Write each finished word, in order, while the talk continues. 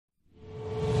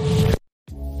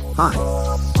Hi.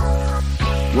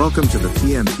 Welcome to the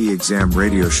PMP Exam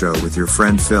Radio Show with your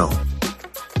friend Phil.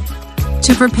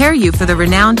 To prepare you for the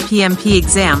renowned PMP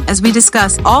exam as we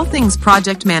discuss all things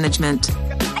project management.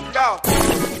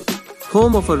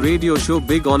 Home of a radio show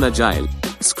big on Agile,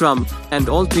 Scrum, and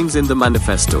all things in the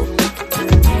manifesto.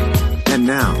 And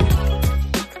now,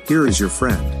 here is your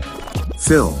friend,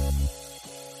 Phil.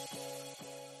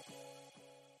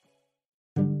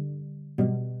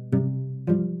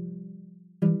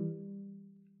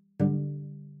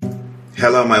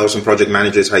 Hello, my awesome project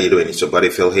managers. How you doing? It's your buddy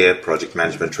Phil here, project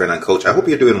management trainer and coach. I hope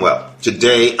you're doing well.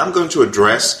 Today, I'm going to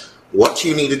address what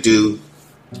you need to do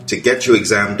to get your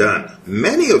exam done.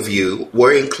 Many of you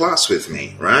were in class with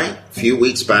me, right? A few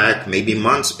weeks back, maybe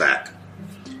months back.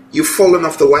 You've fallen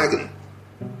off the wagon.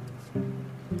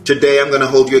 Today, I'm going to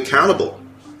hold you accountable.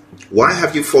 Why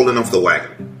have you fallen off the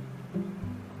wagon?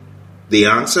 The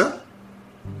answer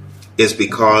is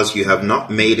because you have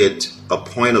not made it a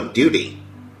point of duty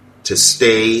to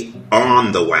stay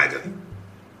on the wagon.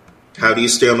 How do you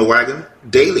stay on the wagon?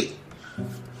 Daily.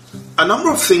 A number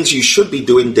of things you should be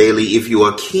doing daily if you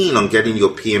are keen on getting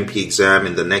your PMP exam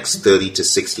in the next 30 to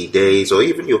 60 days, or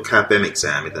even your CAPM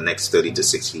exam in the next 30 to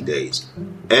 60 days.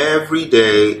 Every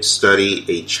day, study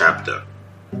a chapter.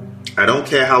 I don't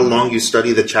care how long you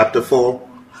study the chapter for.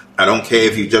 I don't care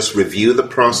if you just review the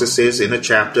processes in a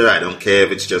chapter. I don't care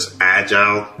if it's just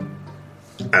agile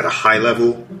at a high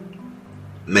level.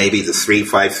 Maybe the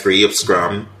 3-5-3 of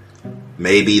Scrum,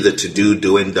 maybe the to-do,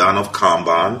 do, and done of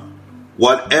Kanban.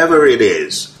 Whatever it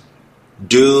is,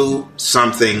 do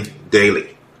something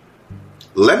daily.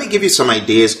 Let me give you some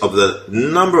ideas of the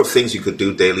number of things you could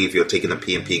do daily if you're taking a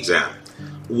PMP exam.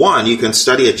 One, you can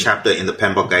study a chapter in the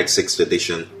PMBOK Guide 6th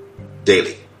edition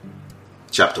daily.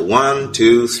 Chapter 1,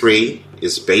 2, 3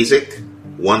 is basic.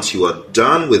 Once you are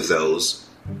done with those,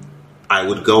 I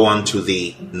would go on to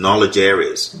the knowledge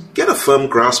areas. Get a firm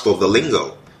grasp of the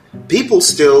lingo. People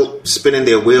still spinning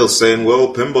their wheels saying,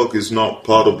 well, PMBOK is not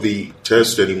part of the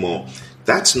test anymore.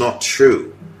 That's not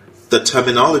true. The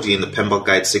terminology in the PMBOK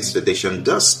Guide 6th edition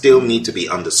does still need to be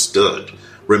understood.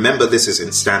 Remember, this is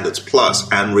in Standards Plus,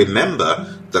 and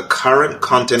remember, the current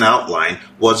content outline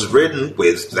was written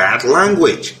with that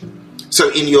language. So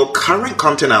in your current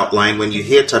content outline, when you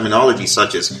hear terminology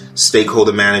such as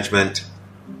stakeholder management,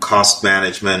 cost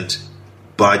management,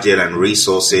 budget and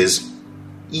resources,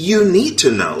 you need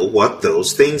to know what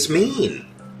those things mean.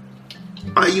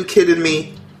 Are you kidding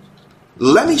me?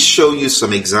 Let me show you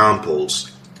some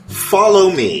examples.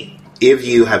 Follow me if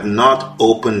you have not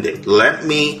opened it. Let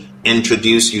me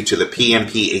introduce you to the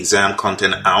PMP exam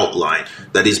content outline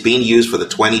that is being used for the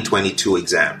 2022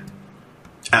 exam.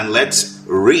 And let's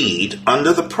read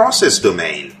under the process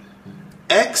domain.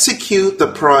 Execute the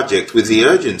project with the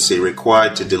urgency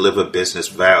required to deliver business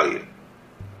value.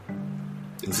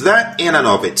 That in and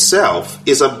of itself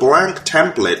is a blank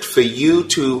template for you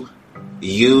to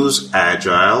use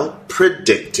agile,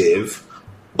 predictive,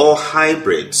 or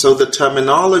hybrid. So the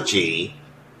terminology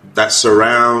that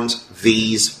surrounds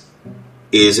these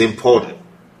is important.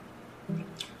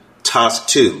 Task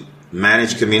 2,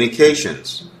 manage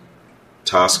communications.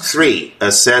 Task 3,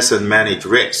 assess and manage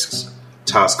risks.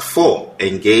 Task 4,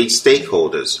 engage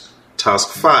stakeholders. Task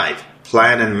 5,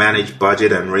 plan and manage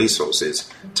budget and resources.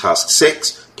 Task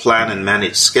 6, plan and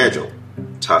manage schedule.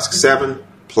 Task 7,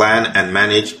 plan and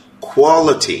manage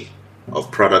quality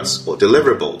of products or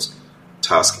deliverables.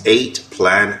 Task 8,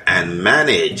 plan and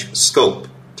manage scope.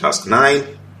 Task 9,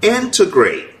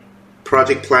 integrate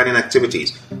project planning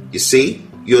activities. You see,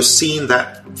 you're seeing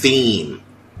that theme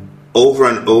over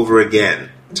and over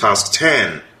again. Task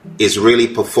 10 is really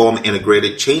perform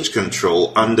integrated change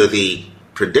control under the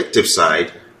predictive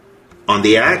side. On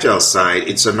the agile side,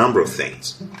 it's a number of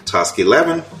things. Task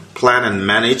 11, plan and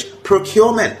manage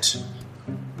procurement.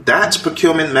 That's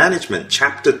procurement management,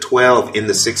 chapter 12 in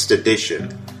the 6th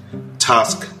edition.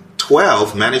 Task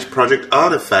 12, manage project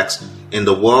artifacts. In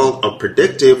the world of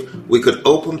predictive, we could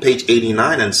open page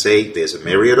 89 and say there's a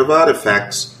myriad of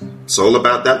artifacts. It's all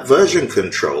about that version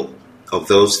control of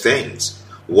those things.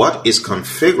 What is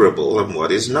configurable and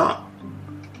what is not.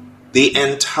 The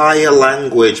entire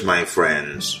language, my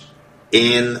friends,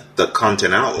 in the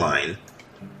content outline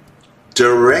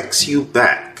directs you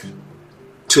back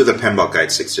to the PMBOK Guide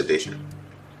 6th edition.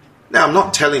 Now, I'm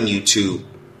not telling you to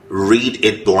read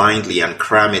it blindly and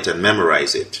cram it and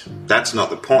memorize it. That's not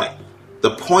the point.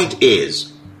 The point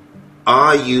is,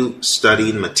 are you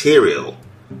studying material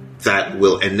that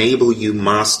will enable you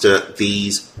master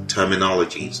these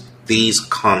terminologies, these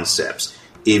concepts?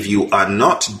 If you are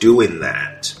not doing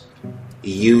that,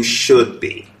 you should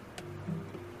be.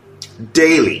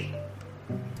 Daily.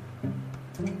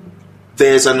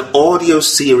 There's an audio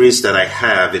series that I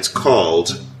have. It's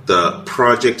called the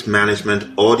Project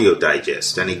Management Audio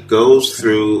Digest, and it goes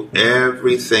through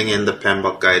everything in the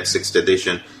PMBOK Guide 6th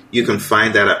edition. You can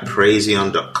find that at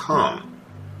Praizion.com.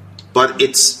 But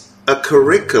it's a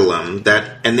curriculum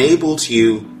that enables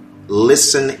you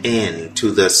listen in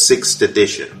to the 6th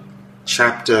edition,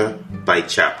 chapter by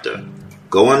chapter.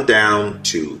 Go on down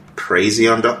to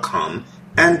Praizion.com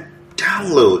and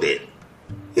download it.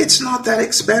 It's not that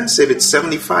expensive. It's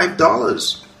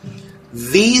 $75.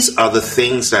 These are the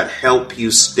things that help you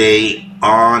stay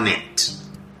on it,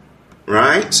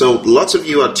 right? So lots of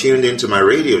you are tuned into my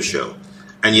radio show,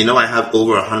 and you know I have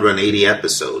over 180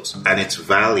 episodes, and it's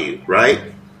value, right?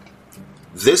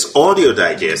 This audio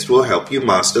digest will help you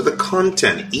master the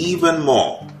content even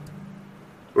more,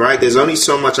 right? There's only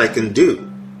so much I can do.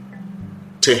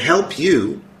 To help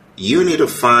you, you need to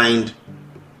find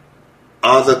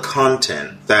other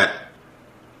content that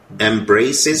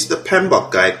embraces the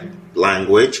PMBOK Guide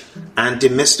language and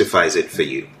demystifies it for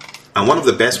you. And one of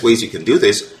the best ways you can do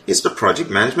this is the Project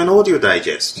Management Audio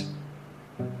Digest.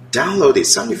 Download it,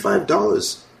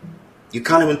 $75. You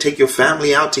can't even take your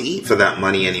family out to eat for that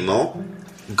money anymore.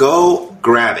 Go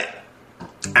grab it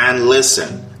and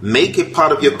listen. Make it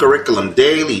part of your curriculum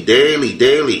daily.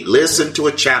 Listen to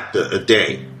a chapter a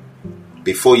day.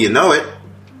 Before you know it,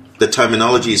 the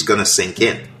terminology is going to sink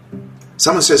in.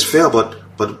 Someone says, Phil,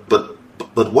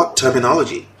 but what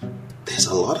terminology? There's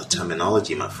a lot of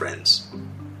terminology, my friends.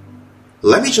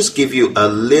 Let me just give you a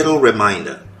little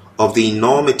reminder of the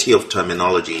enormity of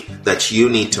terminology that you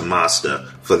need to master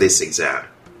for this exam.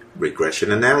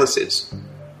 Regression analysis,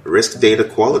 risk data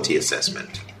quality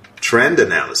assessment, trend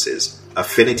analysis,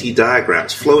 affinity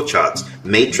diagrams, flowcharts,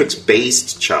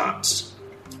 matrix-based charts,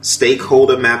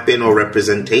 stakeholder mapping or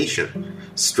representation,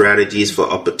 strategies for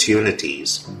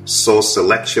opportunities, source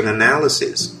selection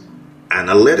analysis,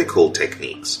 analytical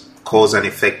techniques, cause and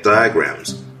effect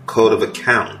diagrams, code of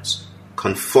accounts,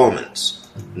 conformance,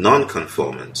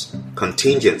 non-conformance,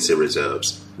 contingency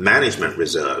reserves, management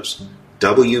reserves,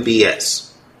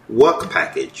 WBS, work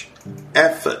package,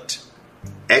 effort,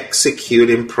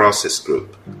 executing process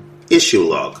group, issue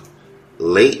log,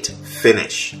 late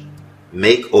finish,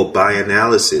 make or buy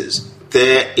analysis.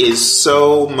 There is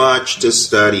so much to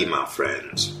study, my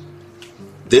friends.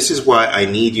 This is why I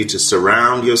need you to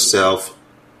surround yourself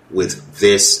with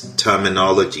this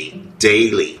terminology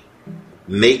daily.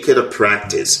 Make it a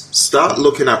practice. Start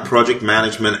looking at project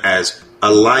management as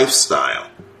a lifestyle,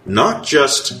 not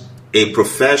just a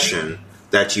profession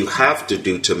that you have to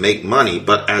do to make money,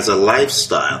 but as a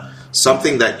lifestyle,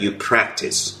 something that you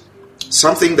practice,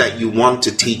 something that you want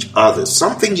to teach others,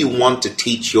 something you want to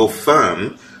teach your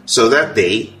firm so that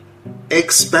they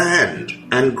expand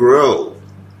and grow.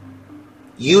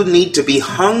 You need to be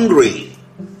hungry.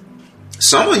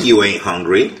 Some of you ain't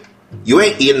hungry. You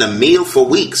ain't eaten a meal for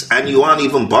weeks and you aren't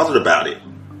even bothered about it.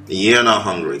 You're not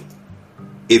hungry.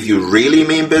 If you really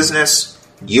mean business,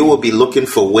 you will be looking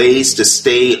for ways to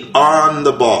stay on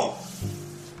the ball.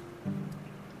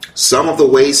 Some of the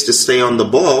ways to stay on the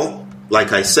ball,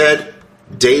 like I said,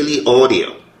 daily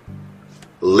audio.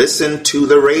 Listen to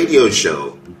the radio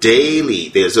show daily.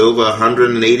 There's over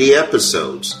 180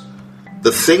 episodes.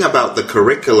 The thing about the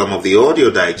curriculum of the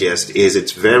audio digest is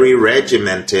it's very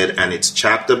regimented and it's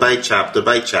chapter by chapter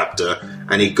by chapter,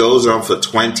 and it goes on for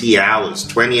 20 hours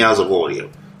of audio,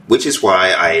 which is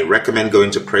why I recommend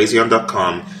going to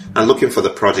Praizion.com and looking for the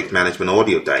Project Management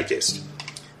Audio Digest.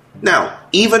 Now,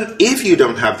 even if you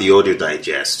don't have the audio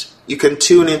digest, you can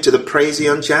tune into the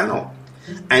Praizion channel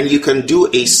and you can do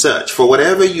a search for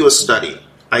whatever you are studying.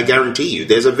 I guarantee you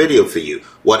there's a video for you.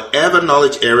 Whatever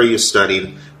knowledge area you're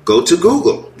studying, go to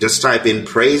Google. Just type in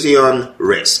Praizion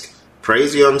Risk,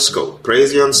 Praizion Scope,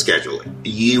 Praizion Schedule.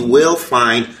 You will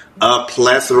find a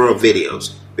plethora of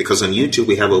videos because on YouTube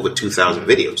we have over 2,000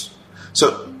 videos.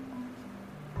 So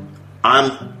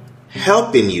I'm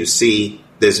helping you see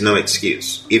there's no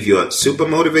excuse. If you are super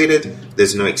motivated,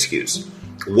 there's no excuse.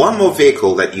 One more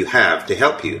vehicle that you have to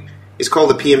help you is called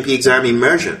the PMP Exam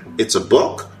Immersion. It's a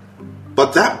book,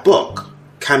 but that book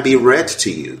can be read to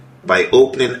you by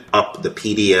opening up the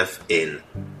PDF in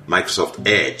Microsoft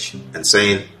Edge and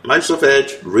saying, Microsoft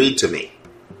Edge, read to me.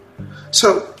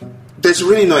 So there's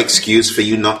really no excuse for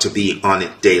you not to be on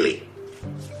it daily.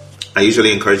 I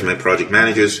usually encourage my project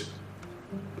managers,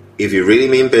 if you really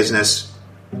mean business,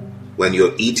 when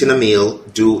you're eating a meal,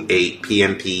 do a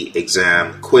PMP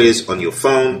exam quiz on your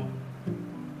phone,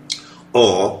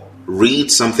 or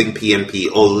read something PMP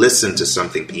or listen to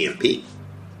something PMP.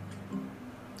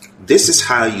 This is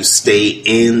how you stay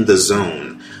in the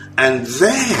zone. And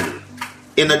then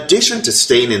In addition to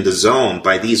staying in the zone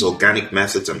by these organic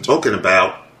methods I'm talking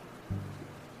about,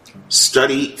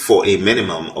 study for a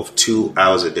minimum of 2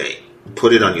 hours a day.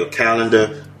 Put it on your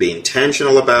calendar, be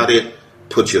intentional about it,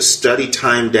 put your study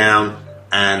time down,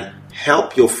 and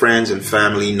help your friends and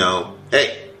family know,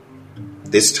 hey,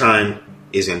 this time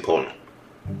is important.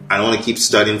 I don't want to keep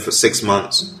studying for 6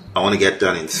 months. I want to get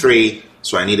done in 3,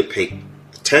 so I need to pay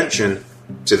attention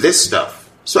to this stuff.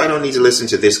 So I don't need to listen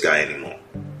to this guy anymore.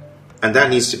 And that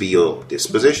needs to be your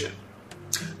disposition.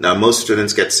 Now, most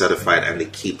students get certified and they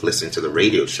keep listening to the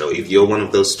radio show. If you're one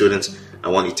of those students, I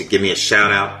want you to give me a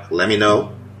shout out. Let me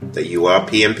know that you are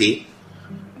PMP.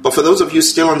 But for those of you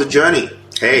still on the journey,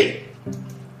 hey,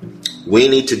 we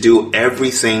need to do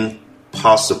everything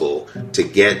possible to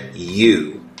get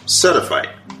you certified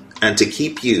and to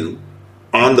keep you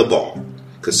on the ball,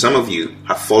 because some of you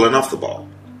have fallen off the ball.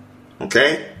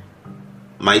 Okay?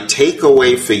 My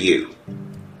takeaway for you: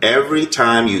 every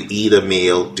time you eat a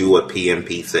meal, do a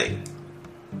PMP thing.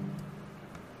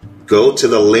 Go to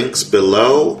the links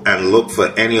below and look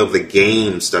for any of the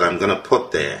games that I'm going to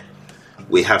put there.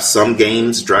 We have some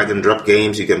games, drag and drop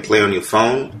games you can play on your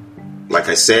phone. Like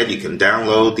I said, you can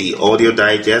download the audio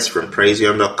digest from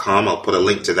Praizion.com. I'll put a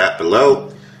link to that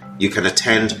below. You can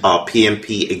attend our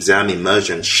PMP exam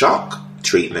immersion shock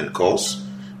treatment course,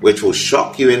 which will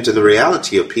shock you into the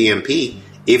reality of PMP.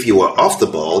 If you are off the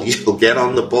ball, you'll get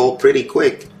on the ball pretty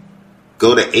quick.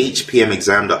 Go to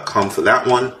hpmexam.com for that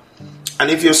one. And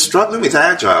if you're struggling with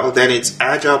Agile, then it's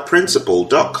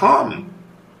agileprinciple.com.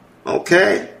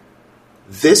 Okay?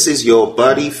 This is your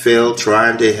buddy Phil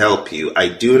trying to help you. I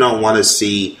do not want to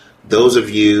see those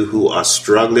of you who are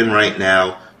struggling right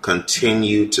now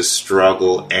continue to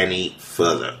struggle any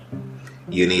further.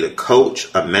 You need a coach,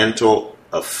 a mentor,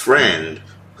 a friend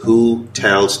who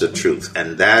tells the truth,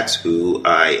 and that's who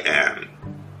I am.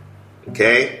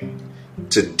 Okay?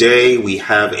 Today we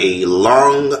have a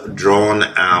long,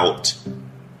 drawn-out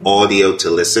audio to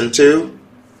listen to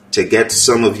get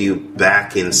some of you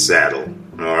back in saddle.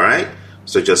 All right?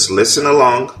 So just listen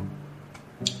along.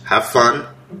 Have fun.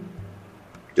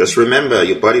 Just remember,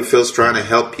 your buddy Phil's trying to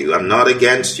help you. I'm not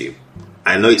against you.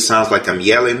 I know it sounds like I'm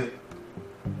yelling,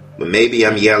 but maybe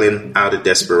I'm yelling out of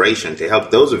desperation to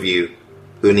help those of you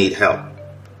who need help.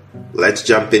 Let's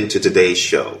jump into today's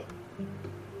show.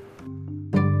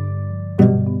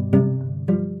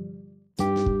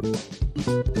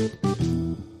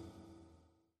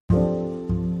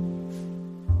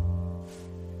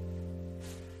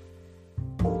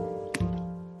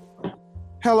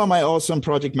 Hello, my awesome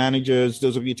project managers,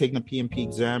 those of you taking the PMP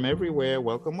exam everywhere.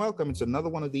 Welcome, welcome. It's another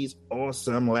one of these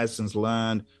awesome lessons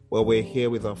learned where we're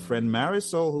here with our friend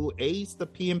Marisol, who aced the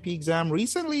PMP exam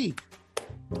recently.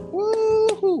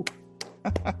 Woohoo!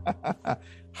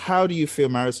 How do you feel,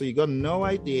 Marisol? You got no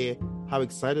idea how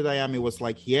excited I am. It was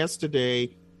like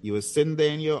yesterday, you were sitting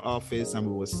there in your office and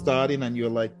we were starting and you're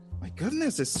like, my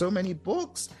goodness, there's so many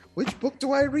books. Which book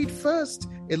do I read first?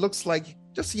 It looks like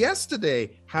just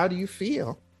yesterday. How do you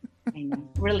feel?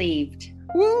 Relieved.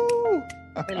 Woo!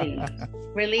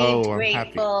 Relieved,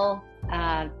 grateful.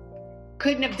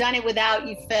 Couldn't have done it without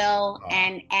you, Phil,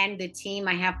 and the team,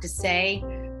 I have to say.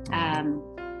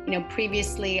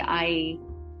 Previously I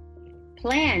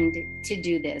planned to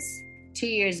do this 2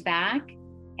 years back,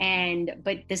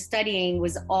 but the studying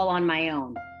was all on my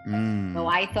own. So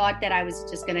I thought that I was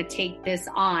just going to take this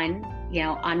on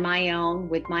my own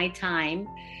with my time.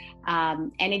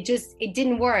 And it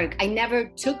didn't work. I never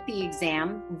took the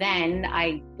exam. Then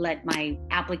I let my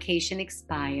application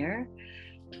expire.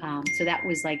 So that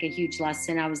was like a huge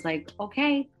lesson. I was like,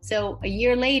 okay. So a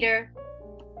year later,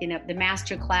 the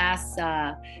master class,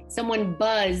 someone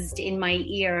buzzed in my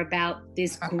ear about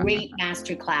this great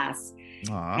master class.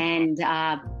 And,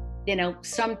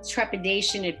 some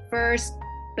trepidation at first,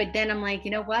 but then I'm like,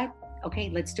 you know what?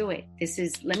 Okay, let's do it.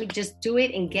 Let me just do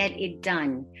it and get it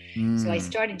done. So I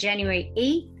started January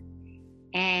 8th,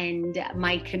 and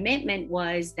my commitment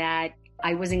was that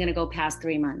I wasn't going to go past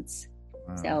 3 months.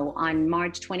 So on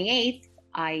March 28th,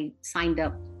 I signed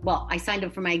up. Well, I signed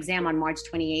up for my exam on March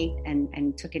 28th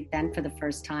and took it then for the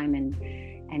first time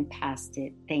and passed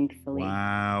it, thankfully.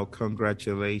 Wow,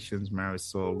 congratulations,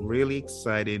 Marisol. Really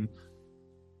exciting.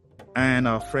 And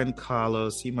our friend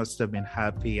Carlos, he must have been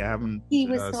happy. He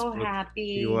was so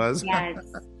happy. He was? Yes.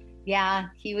 Yeah,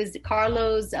 he was.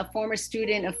 Carlos, a former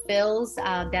student of Phil's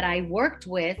that I worked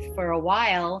with for a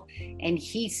while. And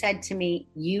he said to me,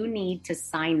 you need to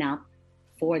sign up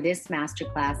for this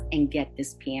masterclass and get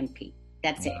this PMP.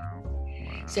 That's it.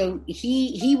 Wow. So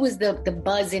he was the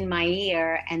buzz in my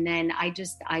ear. And then I don't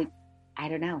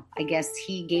know. I guess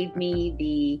he gave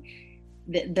me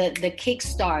the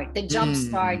kickstart, the jump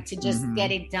start to just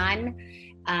get it done.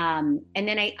 And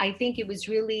then I think it was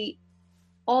really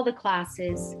all the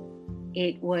classes.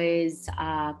 It was,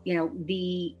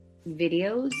 the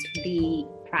videos, the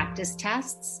practice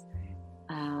tests.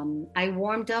 I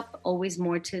warmed up always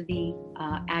more to the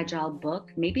Agile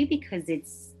book, maybe because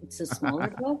it's a smaller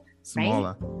book,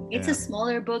 Smaller. right? It's a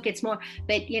smaller book. It's more,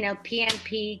 but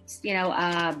PMP,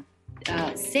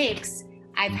 6,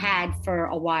 I've had for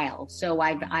a while. So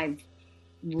I've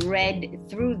read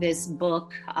through this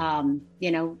book.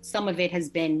 Some of it has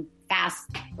been fast,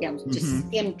 just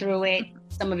skim through it.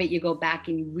 Some of it you go back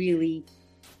and you really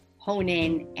hone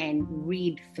in and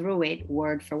read through it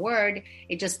word for word.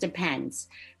 It just depends.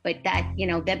 But that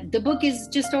the book is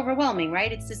just overwhelming,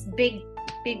 right? It's this big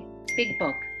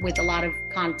book with a lot of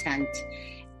content.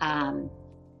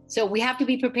 So we have to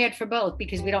be prepared for both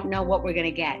because we don't know what we're going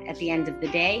to get at the end of the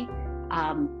day.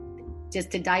 Just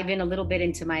to dive in a little bit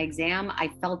into my exam, I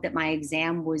felt that my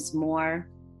exam was more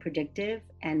predictive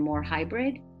and more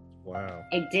hybrid. Wow.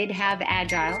 It did have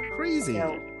Agile. That's crazy.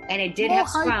 And it did More have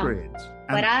Scrum. hybrid.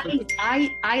 But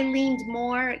I leaned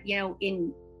more,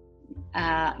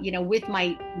 with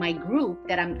my group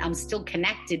that I'm still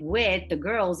connected with, the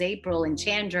girls, April and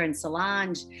Chandra and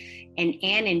Solange and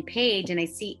Anne and Paige, and I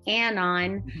see Anne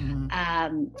on.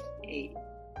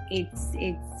 It's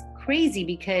crazy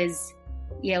because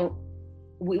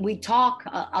we talk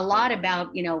a lot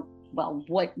about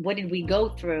what did we go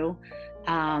through,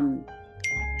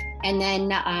 and then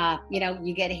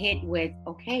you get hit with,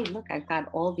 okay, look, I've got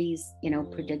all these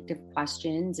predictive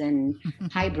questions and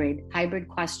hybrid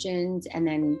questions, and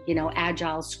then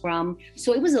Agile, Scrum.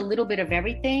 So it was a little bit of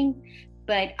everything,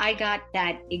 but I got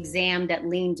that exam that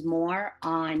leaned more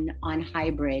on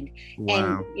hybrid. Wow.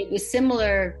 And it was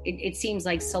similar. It seems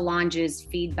like Solange's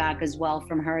feedback as well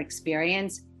from her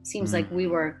experience seems like we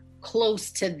were close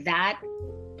to that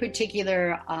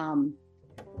particular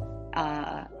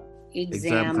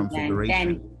exam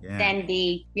configuration. Then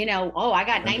the I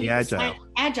got 90%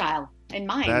 agile in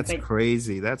mine. That's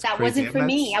crazy. That crazy. Wasn't for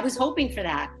me. I was hoping for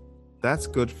that. That's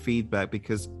good feedback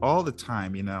because all the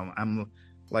time, I'm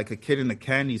like a kid in a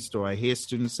candy store. I hear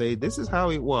students say, "This is how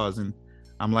it was," and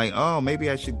I'm like, "Oh, maybe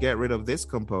I should get rid of this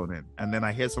component." And then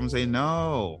I hear someone say,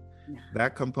 "No,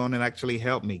 that component actually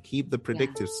helped me keep the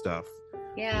predictive stuff."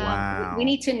 Yeah. Wow. We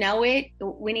need to know it.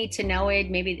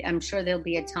 Maybe I'm sure there'll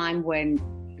be a time when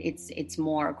it's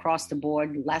more across the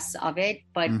board, less of it,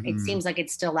 but it seems like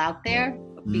it's still out there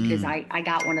because I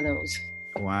got one of those.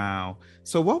 Wow.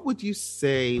 So what would you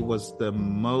say was the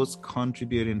most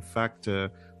contributing factor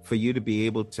for you to be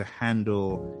able to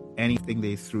handle anything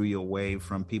they threw your way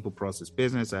from people, process,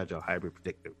 business, agile, hybrid,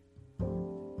 predictive?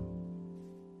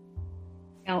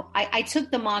 I took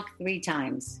the mock 3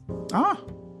 times.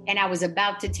 And I was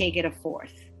about to take it a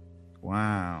 4th.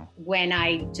 Wow. When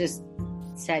I just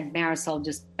said, Marisol,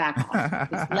 just back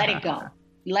off. Just let it go.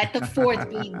 Let the 4th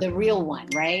be the real one,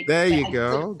 right? There but you go.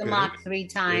 I took the mock 3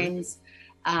 times.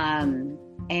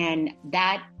 And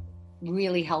that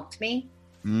really helped me.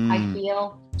 I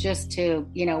feel just to,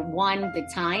 one, the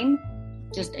time,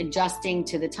 just adjusting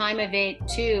to the time of it.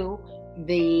 2,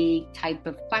 the type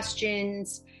of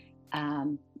questions.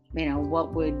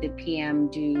 What would the PM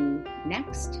do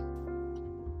next?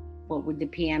 What would the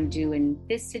PM do in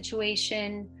this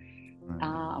situation?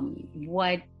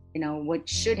 What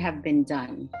should have been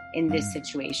done in this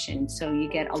situation? So you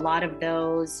get a lot of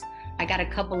those. I got a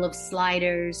couple of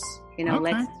sliders,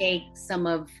 let's take some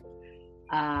of,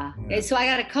 so I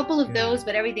got a couple of those,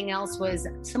 but everything else was,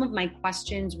 some of my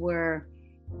questions were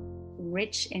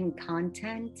rich in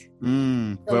content.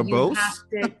 Verbose?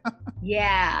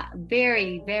 Yeah,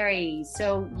 very, very.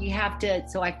 So you have to,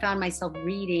 so I found myself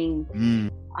reading,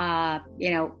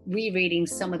 rereading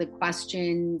some of the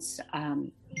questions,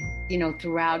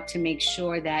 throughout to make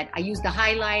sure that I use the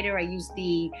highlighter, I use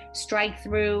the strike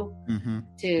through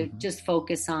to just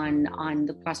focus on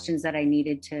the questions that I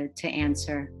needed to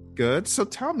answer. Good. So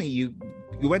tell me, you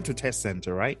went to test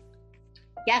center, right?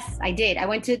 Yes, I did. I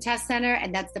went to a test center,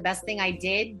 and that's the best thing I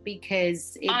did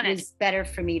because it was better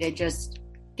for me to just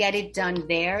get it done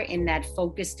there in that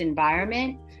focused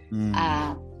environment.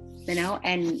 I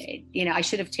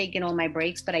should have taken all my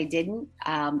breaks, but I didn't.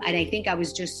 And I think I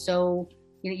was just so,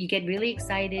 you get really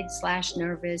excited /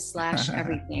 nervous /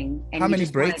 everything. And how many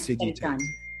breaks did you take?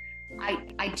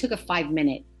 I took a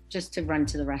 5-minute just to run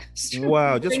to the restroom.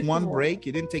 Wow, just one break?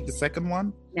 You didn't take the second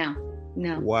one? No.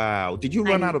 Wow. Did you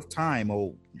run out of time?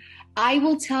 Or I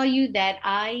will tell you that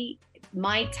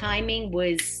my timing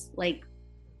was like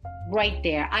right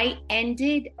there. I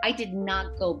did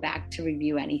not go back to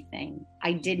review anything.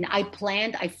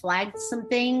 I flagged some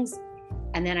things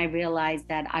And then I realized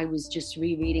that I was just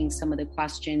rereading some of the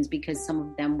questions because some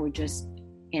of them were just,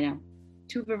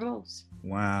 too verbose.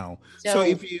 Wow. So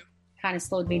if you kind of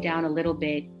slowed me down a little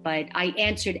bit, but I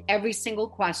answered every single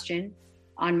question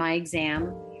on my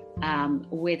exam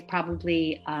with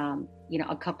probably,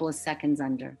 a couple of seconds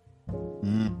under.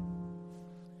 Mm.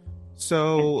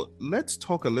 So let's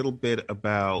talk a little bit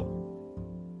about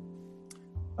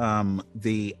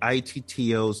the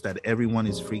ITTOs that everyone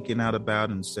is freaking out about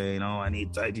and saying, oh, I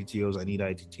need ITTOs.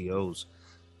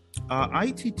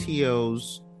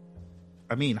 ITTOs,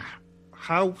 I mean,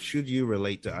 how should you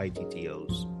relate to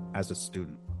ITTOs as a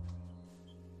student?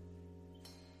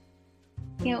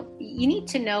 You need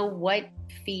to know what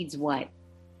feeds what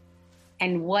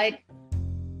and what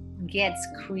gets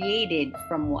created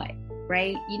from what,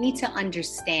 right? You need to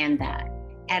understand that.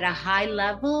 At a high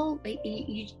level,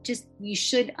 you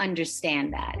should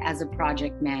understand that as a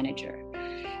project manager.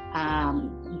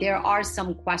 There are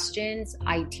some questions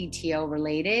ITTO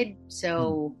related.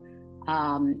 So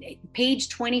page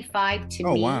 25 to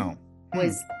me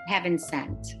was heaven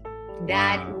sent.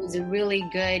 That was a really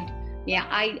good,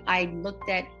 I looked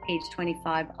at page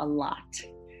 25 a lot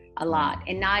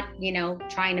and not,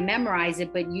 trying to memorize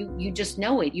it, but you just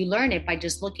know it. You learn it by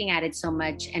just looking at it so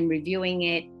much and reviewing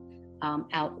it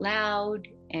out loud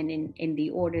and in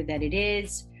the order that it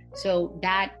is. So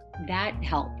that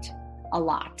helped a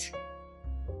lot.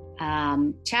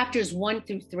 Chapters 1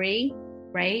 through 3,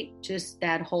 right? Just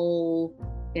that whole,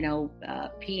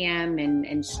 PM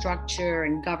and structure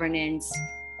and governance,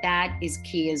 that is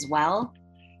key as well.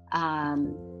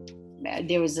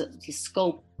 There was a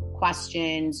scope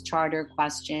questions, charter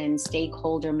questions,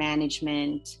 stakeholder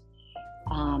management.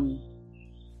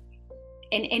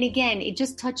 And again, it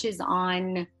just touches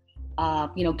on,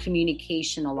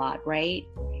 communication a lot, right?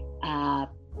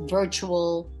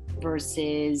 Virtual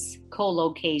versus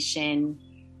co-location,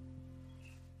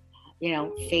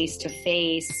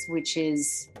 face-to-face, which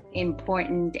is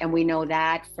important. And we know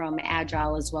that from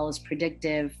Agile as well as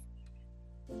predictive,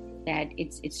 that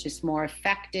it's just more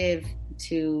effective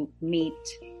to meet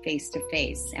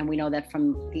face-to-face. And we know that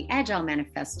from the Agile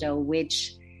Manifesto,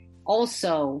 which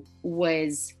also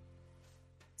was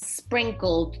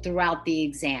sprinkled throughout the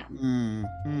exam,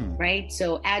 right?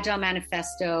 So Agile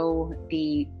Manifesto,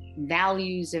 the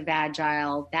values of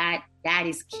Agile, that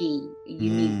is key. You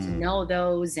need to know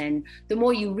those, and the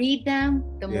more you read them,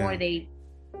 the more they,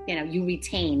 you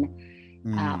retain,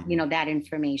 that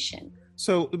information.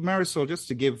 So Marisol, just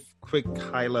to give quick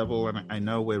high level, and I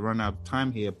know we're running out of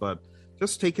time here, but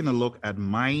just taking a look at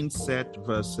mindset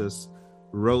versus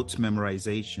rote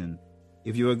memorization.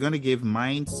 If you were going to give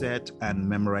mindset and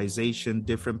memorization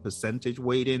different percentage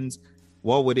weightings,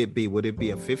 what would it be? Would it be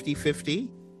a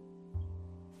 50-50?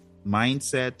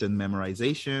 Mindset and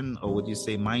memorization? Or would you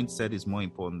say mindset is more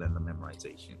important than the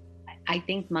memorization? I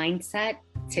think mindset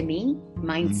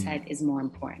is more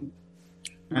important.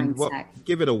 And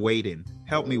give it a weighting.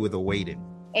 Help me with a weighting.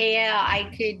 Yeah,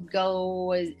 I could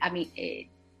go, I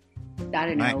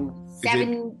don't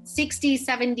know, 60,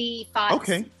 75.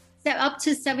 Okay. Up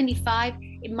to 75.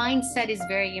 Mindset is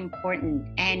very important,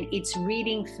 and it's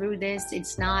reading through this. It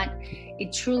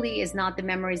truly is not the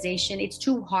memorization. It's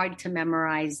too hard to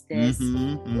memorize this.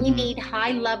 We need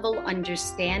high level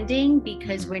understanding,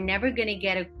 because we're never going to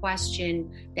get a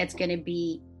question that's going to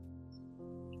be,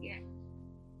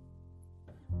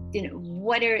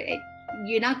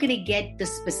 you're not going to get the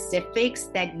specifics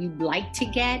that you'd like to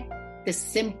get. The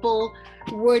simple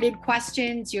worded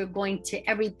questions,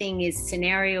 everything is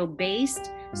scenario based.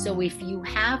 So if you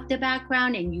have the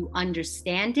background and you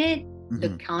understand it,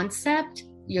 the concept,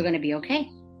 you're going to be okay.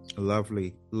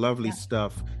 Lovely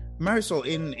stuff. Marisol,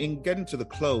 in getting to the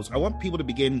close, I want people to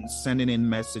begin sending in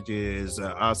messages,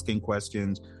 asking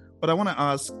questions, but I want to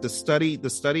ask the study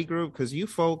group, because you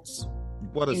folks,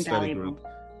 what a study group.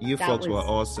 You folks were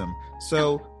awesome.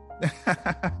 So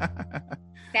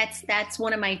That's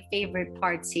one of my favorite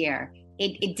parts here.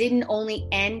 It didn't only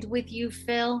end with you,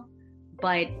 Phil,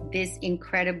 but this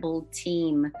incredible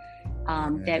team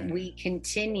that we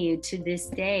continue to this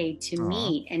day to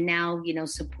meet, and now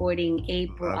supporting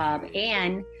April,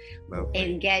 Anne,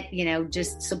 and get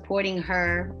just supporting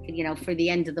her for the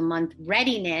end of the month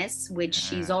readiness, which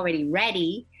she's already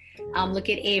ready. Look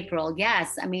at April.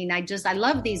 Yes, I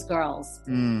love these girls,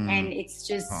 and it's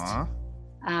just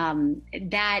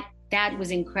that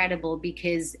was incredible,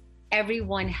 because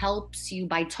everyone helps you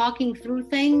by talking through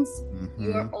things.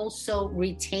 You're also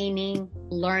retaining,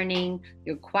 learning,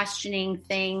 you're questioning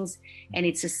things, and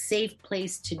it's a safe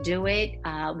place to do it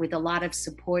with a lot of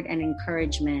support and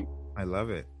encouragement. I love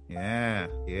it. Yeah.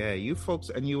 You folks,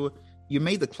 and you you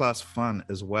made the class fun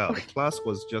as well. The class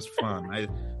was just fun.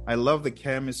 I love the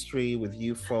chemistry with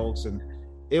you folks, and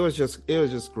it was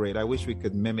just great. I wish we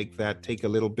could mimic that, take a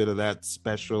little bit of that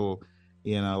special,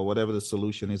 whatever the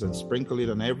solution is, and sprinkle it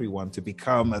on everyone to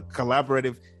become a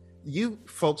collaborative. You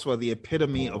folks were the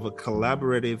epitome of a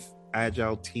collaborative,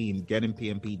 agile team getting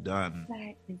PMP done.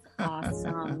 That is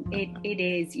awesome. It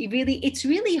is. It's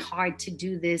really hard to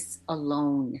do this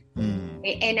alone.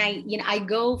 And I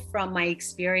go from my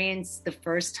experience the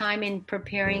first time in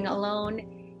preparing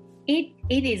alone. It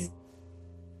is.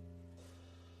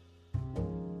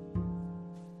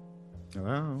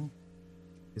 Hello,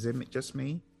 is it just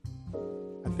me?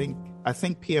 I think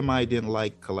PMI didn't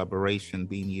like collaboration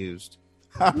being used.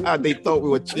 They thought we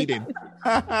were cheating.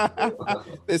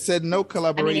 They said no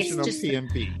collaboration on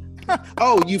PMP.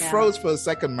 Oh, you froze for a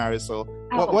second, Marisol.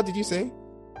 What did you say?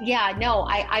 Yeah, no,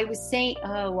 I was saying,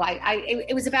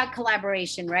 it was about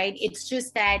collaboration, right? It's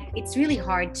just that it's really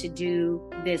hard to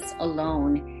do this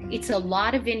alone. It's a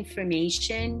lot of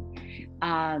information.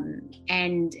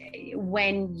 And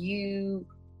when you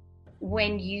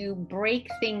break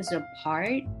things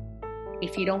apart,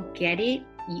 if you don't get it,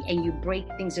 and you break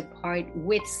things apart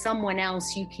with someone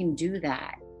else, you can do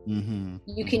that. Mm-hmm.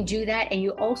 You can do that. And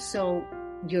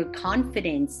your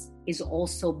confidence is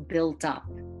also built up,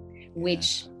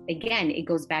 which again, it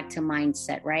goes back to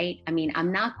mindset, right? I mean,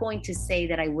 I'm not going to say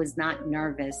that I was not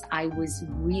nervous. I was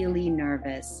really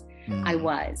nervous. Mm-hmm. I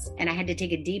was. And I had to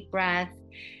take a deep breath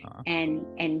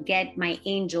and get my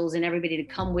angels and everybody to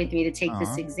come with me to take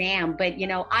this exam. But,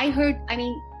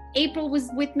 April was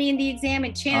with me in the exam,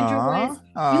 and Chandra was.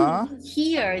 You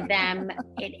hear them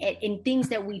in things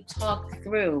that we talked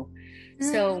through.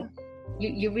 So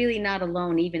you're really not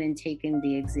alone, even in taking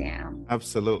the exam.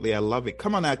 Absolutely. I love it.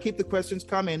 Come on now. Keep the questions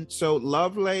coming. So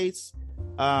Lovelace,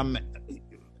 Anne,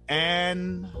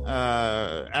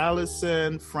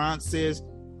 Allison, Francis,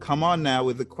 come on now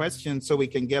with the questions so we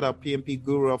can get our PMP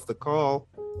guru off the call.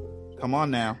 Come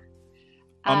on now.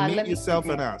 Unmute yourself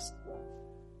and ask.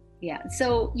 Yeah.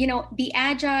 So, the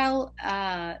agile,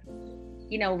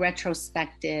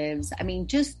 retrospectives, I mean,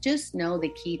 just know the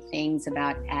key things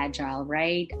about agile,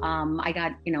 right? I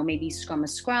got, maybe Scrum of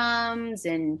Scrums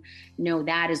and know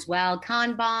that as well.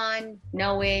 Kanban,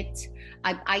 know it.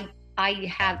 I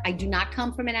do not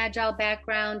come from an agile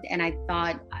background, and I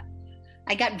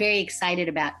got very excited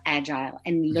about agile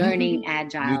and learning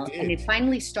agile, and it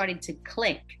finally started to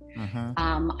click.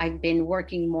 I've been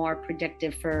working more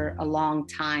predictive for a long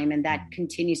time, and that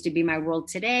continues to be my role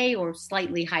today, or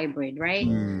slightly hybrid, right?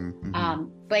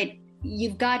 But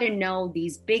you've got to know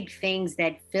these big things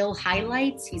that Phil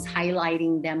highlights. He's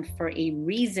highlighting them for a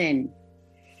reason.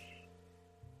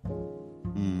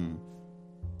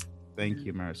 Thank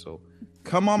you, Marisol.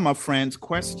 Come on, my friends.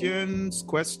 Questions,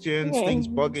 things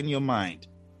bugging your mind.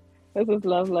 This is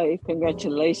lovely.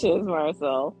 Congratulations,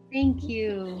 Marisol. Thank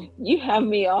you. You have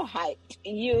me all hyped.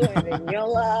 You and in your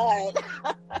life.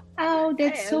 Oh,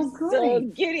 that's so good. So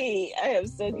giddy. I am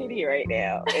so giddy right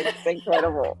now. It's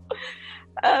incredible.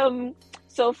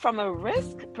 So from a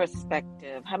risk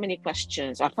perspective, how many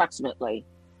questions approximately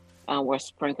were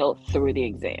sprinkled through the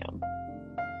exam?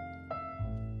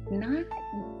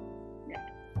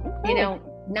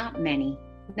 Not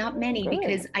many, good.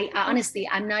 Because I honestly,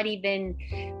 I'm not even,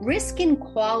 risk and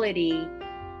quality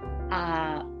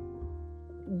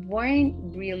weren't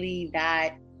really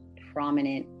really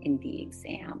prominent in the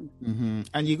exam. Mm-hmm.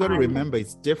 And you got to remember,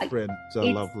 it's different,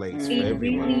 Lovelace, for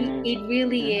everyone. It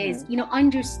really is.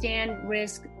 Understand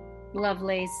risk,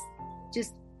 Lovelace.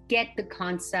 Just get the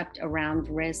concept around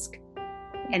risk,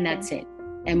 and that's it.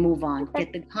 And move on.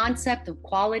 Get the concept of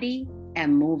quality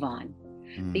and move on.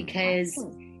 Because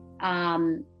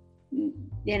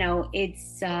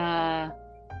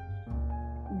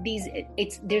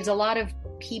there's a lot of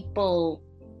people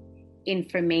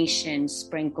information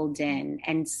sprinkled in,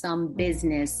 and some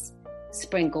business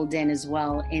sprinkled in as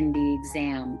well in the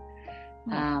exam.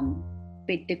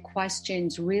 But the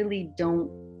questions really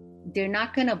they're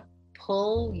not going to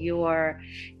pull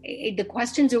the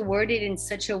questions are worded in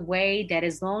such a way that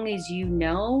as long as you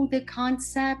know the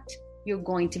concept, you're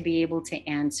going to be able to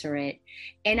answer it.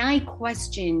 And I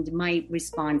questioned my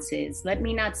responses. Let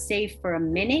me not say for a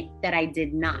minute that I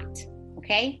did not,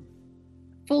 okay?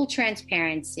 Full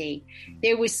transparency.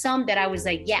 There was some that I was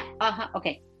like,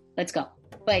 okay, let's go.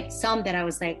 But some that I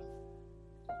was like,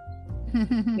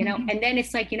 and then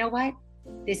it's like, you know what?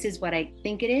 This is what I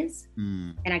think it is,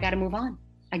 and I got to move on.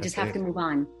 I just have to move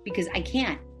on, because I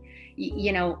can't.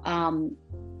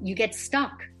 You get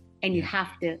stuck, and you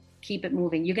have to keep it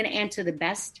moving. You're going to answer the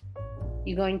best.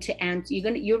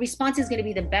 Your response is going to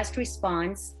be the best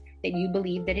response that you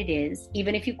believe that it is,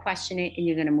 even if you question it, and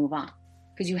you're going to move on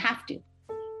because you have to.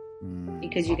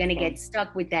 Because you're going to get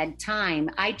stuck with that time.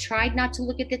 I tried not to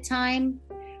look at the time,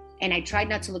 and I tried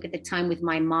not to look at the time with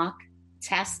my mock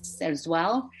tests as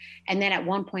well. And then at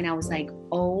one point I was like,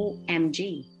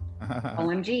 OMG.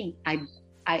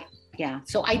 Yeah.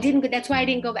 So I didn't go, that's why I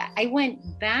didn't go back. I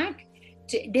went back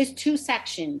to, there's 2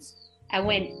 sections. I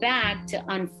went back to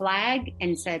unflag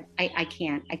and said, I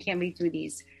can't read through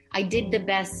these. I did the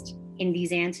best in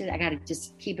these answers. I got to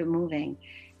just keep it moving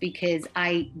because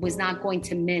I was not going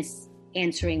to miss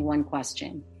answering one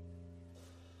question.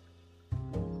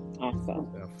 Awesome.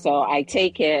 So I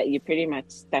take it you pretty much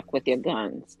stuck with your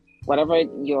guns. Whatever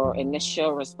your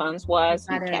initial response was,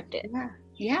 you kept it.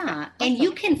 Yeah. And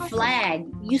you can flag.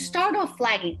 You start off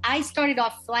flagging. I started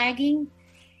off flagging.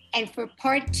 And for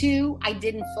part 2, I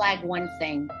didn't flag one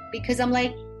thing because I'm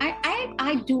like,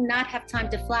 I do not have time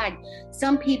to flag.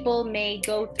 Some people may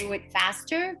go through it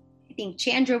faster. I think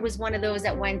Chandra was one of those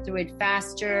that went through it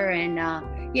faster. And,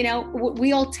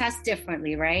 we all test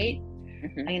differently, right?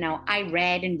 Mm-hmm. I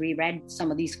read and reread some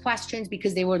of these questions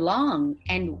because they were long,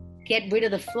 and get rid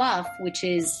of the fluff, which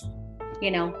is,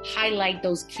 highlight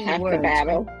those key words. The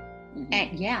battle. Mm-hmm.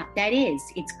 And that is.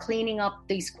 It's cleaning up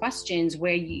these questions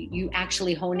where you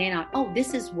actually hone in on, oh,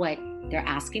 this is what they're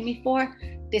asking me for.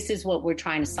 This is what we're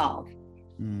trying to solve.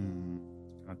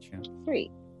 Gotcha.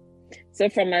 Great. So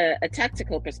from a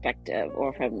tactical perspective,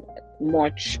 or from more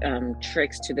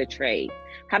tricks to the trade,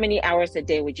 how many hours a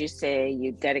day would you say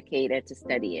you dedicated to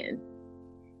studying?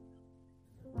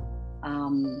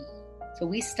 So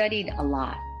we studied a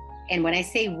lot. And when I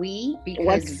say we,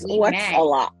 because what's met, a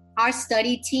lot? Our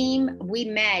study team, we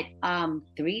met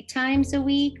 3 times a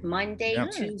week, Monday,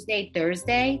 Tuesday,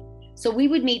 Thursday. So we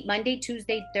would meet Monday,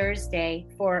 Tuesday, Thursday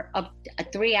for up to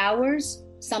 3 hours,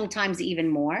 sometimes even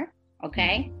more.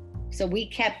 Okay. So we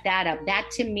kept that up. That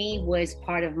to me was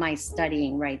part of my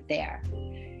studying right there.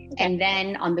 Okay. And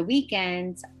then on the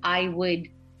weekends, I would,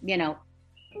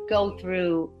 go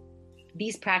through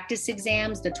these practice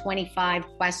exams, the 25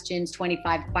 questions.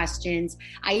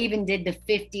 I even did the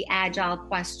 50 agile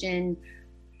question.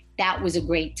 That was a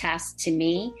great test to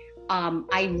me.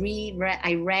 I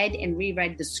read and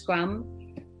reread the Scrum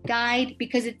guide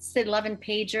because it's an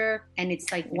 11-pager and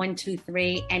it's like 1, 2,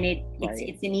 3, and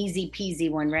it's an easy peasy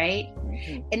one, right?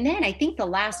 Mm-hmm. And then I think the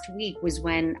last week was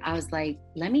when I was like,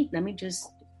 let me just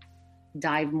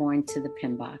dive more into the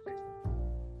PMBOK,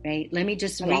 right? Let me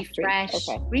just refresh, just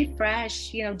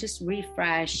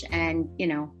refresh. And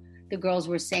the girls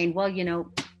were saying, well,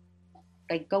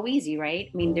 like go easy,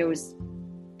 right? I mean, there was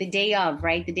the day of,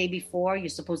 right? The day before, you're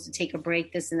supposed to take a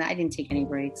break, this and that. I didn't take any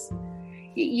breaks,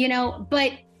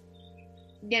 but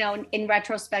in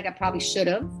retrospect, I probably should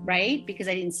have, right? Because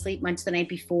I didn't sleep much the night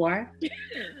before.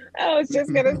 I was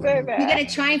just going to say that. You got to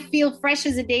try and feel fresh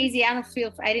as a daisy. I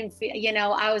didn't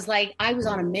feel, I was like, I was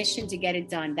on a mission to get it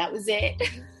done. That was it.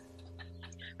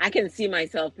 I can see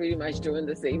myself pretty much doing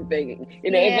the same thing.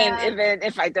 Even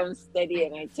if I don't study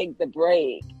and I take the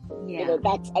break,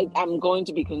 I'm going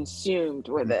to be consumed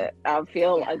with it. I'll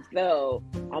feel as though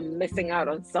I'm missing out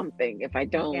on something if I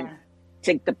don't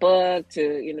take the book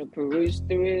to, peruse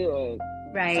through or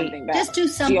something. Just do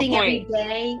something every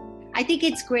day. I think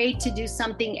it's great to do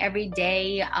something every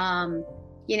day.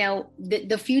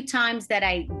 The few times that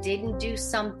I didn't do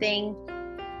something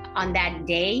on that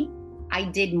day, I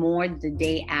did more the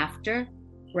day after,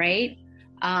 right?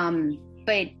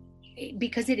 But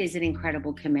because it is an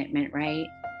incredible commitment, right?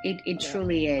 It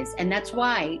truly is. And that's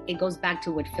why it goes back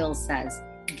to what Phil says,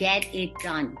 get it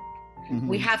done. Mm-hmm.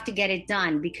 We have to get it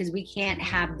done because we can't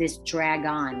have this drag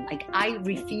on. Like I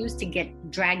refuse to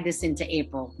drag this into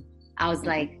April. I was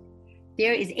like,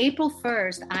 there is April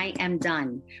 1st, I am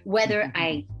done. Whether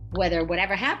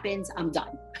whatever happens, I'm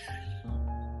done.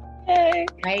 Hey.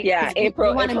 Right? Yeah,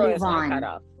 April is my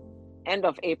cutoff. End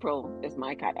of April is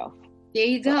my cutoff. There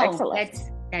you go. So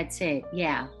excellent. That's it.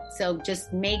 Yeah. So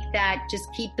just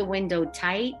keep the window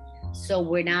tight so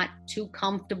we're not too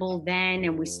comfortable then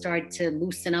and we start to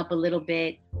loosen up a little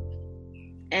bit.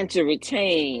 And to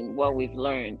retain what we've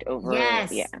learned over.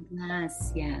 Yes,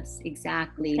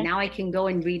 exactly. Okay. Now I can go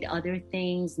and read other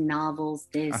things, novels,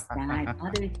 this, that,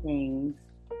 other things.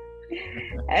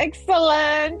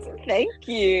 Excellent. Thank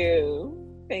you.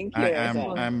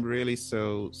 I'm really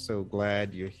so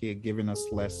glad you're here giving us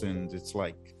lessons. It's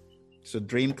like it's a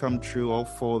dream come true, all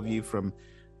 4 of you. From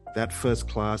that first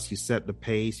class, you set the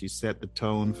pace, you set the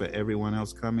tone for everyone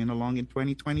else coming along in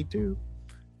 2022.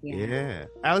 Yeah.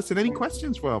 Allison, any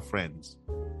questions for our friends?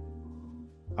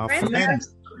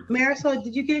 Marisol,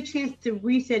 did you get a chance to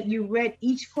reset? You read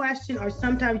each question, or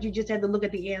sometimes you just had to look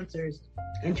at the answers?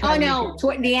 Oh no,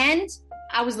 toward the end,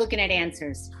 I was looking at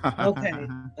answers. Okay.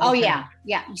 Oh yeah.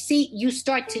 You see, you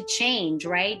start to change,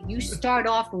 right? You start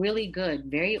off really good,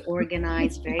 very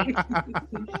organized, very.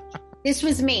 This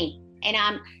was me, and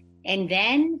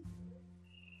then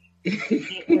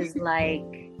it was like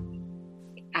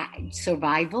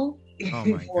survival. Oh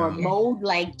my or God. mode,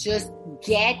 like just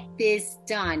get this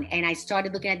done. And I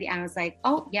started looking at I was like,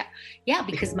 oh yeah,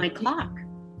 because my clock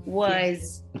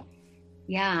was,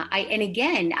 and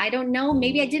again, I don't know,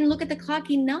 maybe I didn't look at the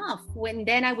clock enough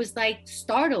then I was like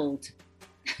startled.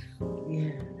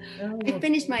 Yeah. Oh. I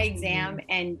finished my exam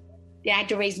and I had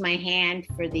to raise my hand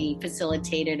for the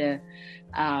facilitator to,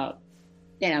 I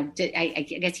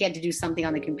guess he had to do something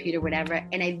on the computer, whatever.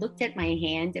 And I looked at my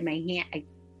hand and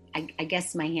I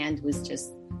guess my hand was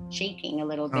just shaking a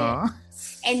little bit.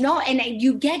 And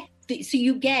you get the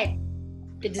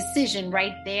decision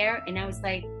right there. And I was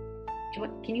like,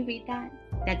 can you read that?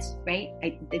 That's right.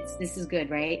 This is good,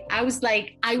 right? I was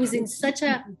in such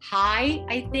a high,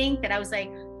 I think, that I was like,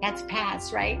 that's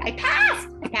pass, right? I passed.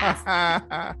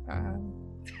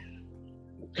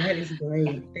 That is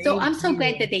great. So I'm so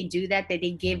glad that they do that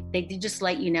they just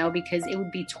let you know, because it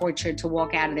would be torture to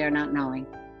walk out of there not knowing.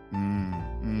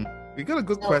 We got a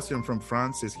good question from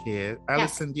Francis here.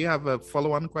 Allison, do you have a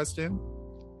follow-on question?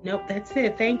 Nope, that's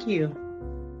it. Thank you.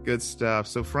 Good stuff.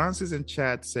 So Francis in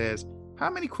chat says, how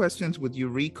many questions would you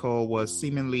recall was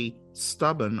seemingly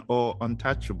stubborn or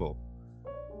untouchable?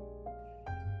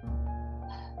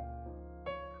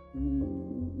 I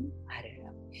don't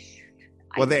know.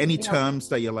 Were there any terms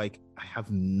that you're like, I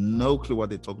have no clue what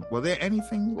they're talking about? Were there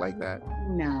anything like that?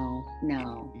 No.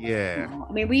 Yeah. No.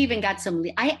 I mean, we even got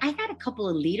I got a couple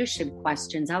of leadership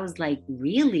questions. I was like,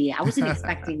 really? I wasn't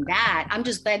expecting that. I'm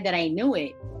just glad that I knew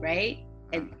it, right?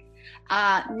 And,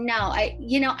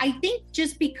 I think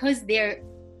just because they're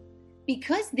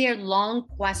long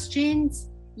questions,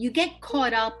 you get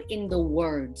caught up in the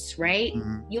words, right?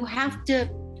 Mm-hmm. You have to,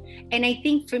 and I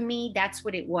think for me, that's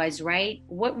what it was, right?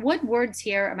 What words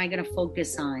here am I going to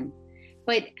focus on?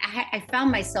 But I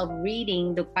found myself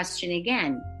reading the question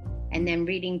again, and then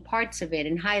reading parts of it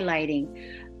and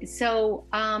highlighting. So,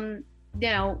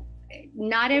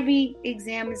 not every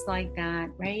exam is like that,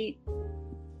 right?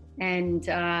 And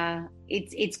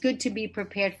it's good to be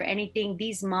prepared for anything.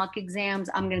 These mock exams,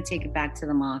 I'm going to take it back to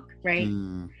the mock, right?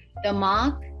 The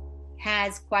mock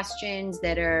has questions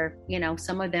that are,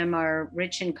 some of them are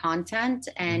rich in content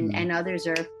and others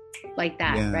are like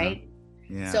that, right?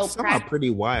 Yeah, so some are pretty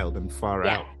wild and far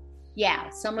out. Yeah,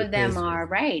 some of them are,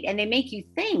 right. And they make you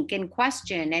think and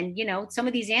question. And, some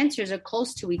of these answers are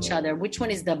close to each other. Which one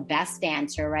is the best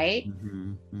answer, right?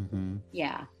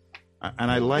 Yeah. And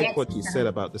I like what you said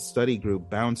about the study group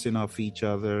bouncing off each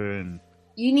other. And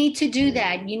you need to do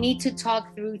that. You need to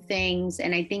talk through things.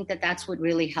 And I think that that's what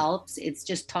really helps. It's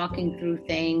just talking through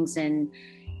things and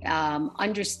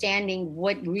understanding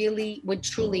what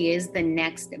truly is the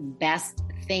next best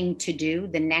thing to do,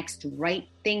 the next right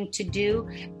thing to do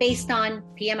based on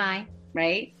PMI,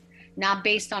 right? Not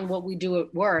based on what we do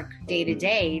at work day to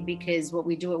day, because what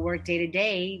we do at work day to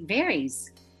day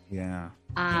varies. Yeah.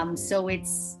 So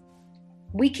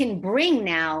we can bring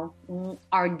now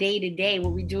our day to day,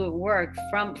 what we do at work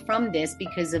from this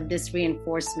because of this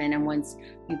reinforcement. And once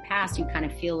you pass, you kind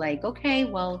of feel like, okay,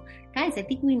 well, guys, I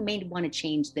think we may want to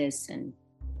change this and,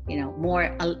 more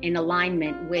in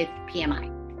alignment with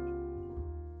PMI.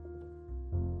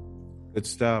 Good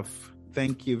stuff.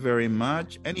 Thank you very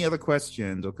much. Any other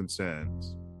questions or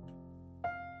concerns?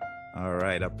 All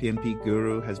right. Our PMP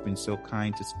guru has been so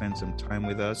kind to spend some time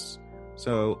with us.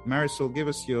 So, Marisol, give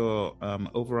us your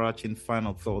overarching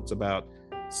final thoughts about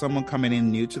someone coming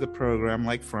in new to the program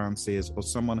like Francis, or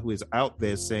someone who is out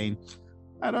there saying,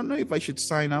 I don't know if I should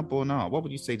sign up or not. What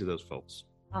would you say to those folks?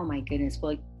 Oh, my goodness.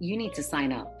 Well, you need to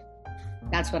sign up.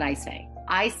 That's what I say.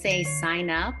 I say sign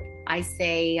up. I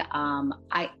say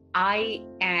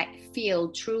I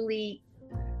feel truly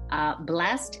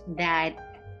blessed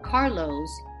that Carlos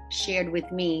shared with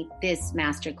me this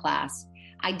masterclass.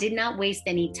 I did not waste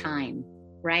any time,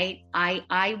 right?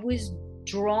 I was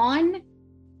drawn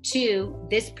to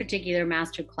this particular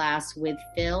masterclass with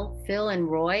Phil and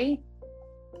Roy.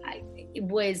 It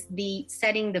was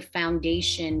setting the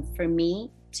foundation for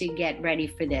me to get ready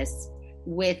for this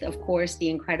with, of course, the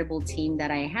incredible team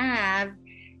that I have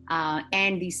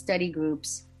and these study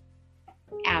groups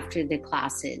after the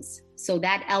classes. So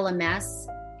that LMS,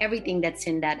 everything that's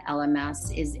in that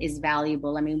LMS is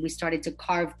valuable. I mean, we started to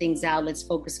carve things out. Let's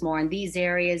focus more on these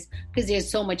areas because there's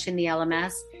so much in the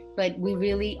LMS, but we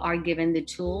really are given the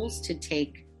tools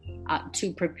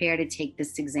to prepare to take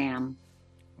this exam.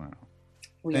 Wow.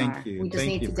 We Thank are. you. We just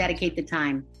Thank need you, to dedicate the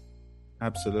time.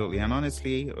 Absolutely. And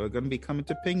honestly, we're going to be coming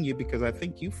to ping you because I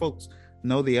think you folks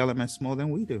know the LMS more than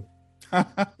we do.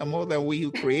 More than we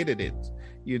who created it.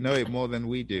 You know it more than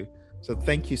we do. So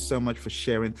thank you so much for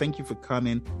sharing. Thank you for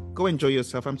coming. Go enjoy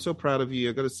yourself. I'm so proud of you.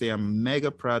 I got to say, I'm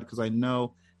mega proud because I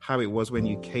know how it was when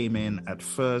you came in at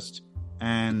first.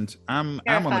 And I'm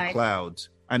on the clouds.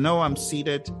 I know I'm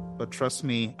seated, but trust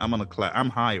me, I'm on a cloud. I'm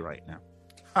high right now.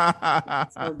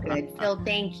 So good. Phil,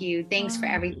 thank you. Thanks for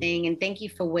everything. And thank you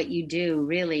for what you do,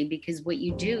 really, because what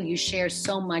you do, you share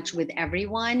so much with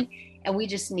everyone. And we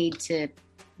just need to,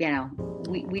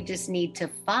 we just need to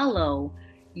follow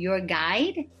your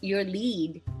guide, your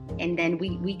lead, and then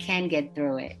we can get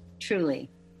through it. Truly.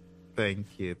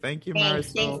 Thank you. Thank you, Thanks.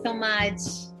 Marisol. Thanks so much.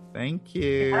 Thank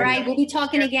you. All right. We'll be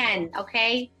talking again.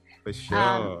 Okay. For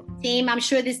sure. Team, I'm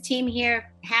sure this team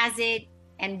here has it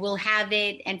and will have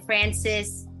it. And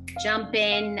Francis, jump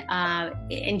in,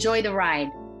 enjoy the ride.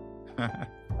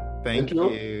 Thank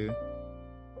you.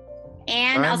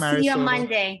 And bye, I'll see you on Marisol.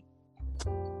 Monday.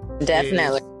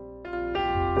 Definitely.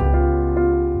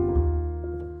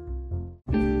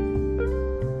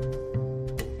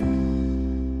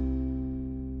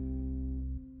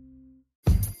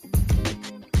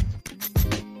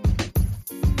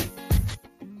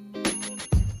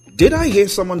 Did I hear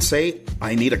someone say,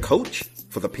 I need a coach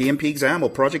for the PMP exam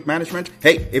or project management?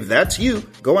 Hey, if that's you,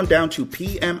 go on down to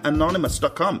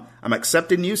pmanonymous.com. I'm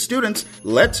accepting new students.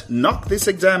 Let's knock this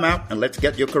exam out and let's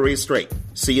get your career straight.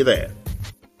 See you there.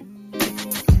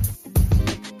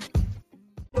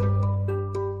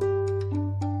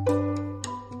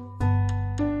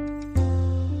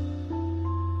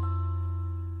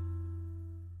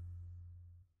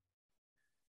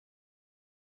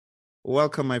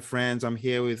 Welcome, my friends. I'm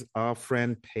here with our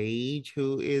friend Paige,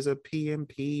 who is a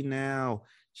PMP now.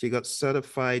 She got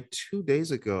certified 2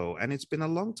 days ago, and it's been a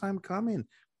long time coming.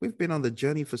 We've been on the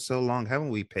journey for so long, haven't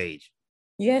we, Paige?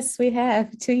 Yes, we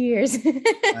have 2 years.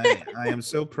 I am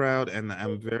so proud, and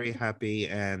I'm very happy.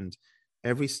 And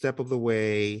every step of the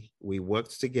way, we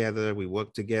worked together. We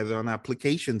worked together on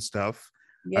application stuff.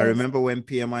 Yes. I remember when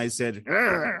PMI said,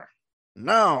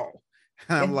 no.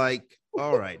 And I'm like,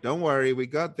 all right, don't worry. We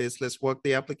got this. Let's work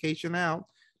the application out.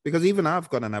 Because even I've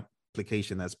got an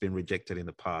application that's been rejected in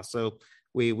the past. So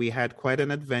we had quite an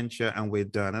adventure and we're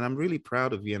done. And I'm really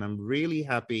proud of you. And I'm really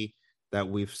happy that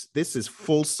this is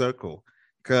full circle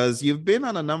because you've been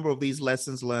on a number of these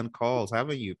lessons learned calls,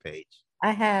 haven't you, Paige?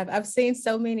 I have. I've seen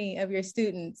so many of your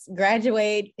students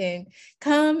graduate and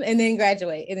come and then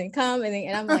graduate and then come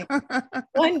and I'm like,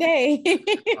 one day.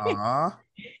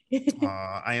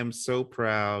 I am so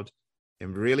proud.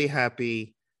 I'm really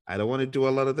happy. I don't want to do a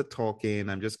lot of the talking.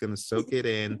 I'm just going to soak it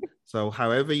in. So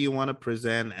however you want to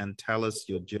present and tell us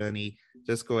your journey,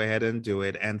 just go ahead and do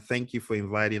it. And thank you for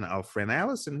inviting our friend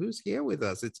Allison, who's here with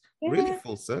us. It's really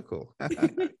full circle.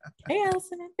 Hey,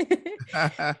 Allison.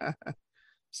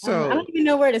 So I don't even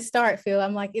know where to start, Phil.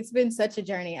 I'm like, it's been such a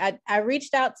journey. I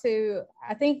reached out to,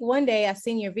 I think one day I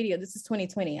seen your video. This is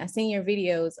 2020. I seen your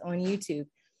videos on YouTube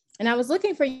and I was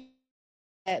looking for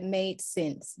that made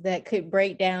sense, that could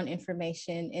break down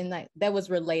information and like that was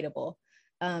relatable.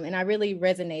 And I really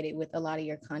resonated with a lot of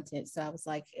your content. So I was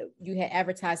like, you had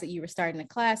advertised that you were starting a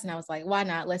class and I was like, why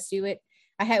not? Let's do it.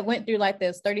 I had went through like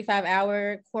this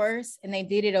 35-hour course and they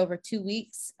did it over 2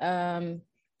 weeks on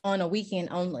a weekend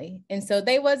only. And so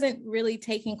they wasn't really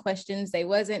taking questions. They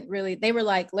were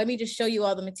like, let me just show you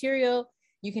all the material.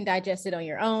 You can digest it on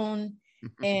your own.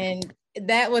 And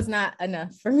that was not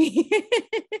enough for me.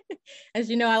 As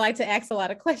you know, I like to ask a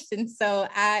lot of questions. So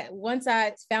once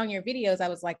I found your videos, I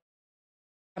was like,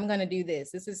 I'm going to do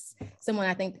this. This is someone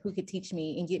I think who could teach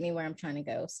me and get me where I'm trying to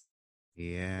go.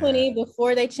 Yeah.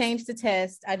 Before they changed the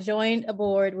test, I joined a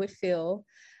board with Phil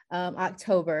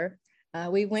October.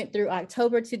 We went through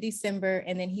October to December,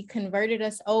 and then he converted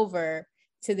us over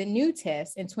to the new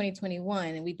test in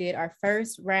 2021. And we did our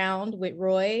first round with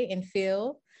Roy and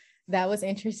Phil. That was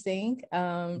interesting.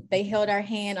 They held our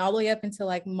hand all the way up until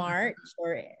like March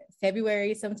or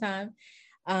February sometime.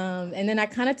 And then I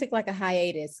kind of took like a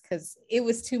hiatus because it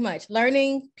was too much.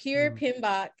 Learning pure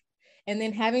PMBOK and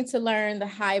then having to learn the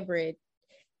hybrid,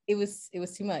 it was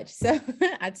too much. So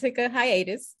I took a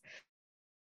hiatus.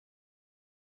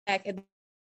 Back in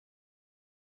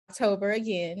October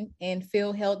again, and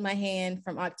Phil held my hand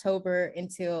from October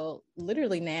until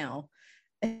literally now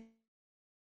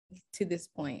to this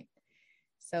point.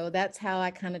 So that's how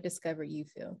I kind of discovered you,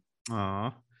 Phil.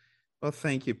 Well,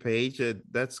 thank you, Paige.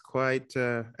 That's quite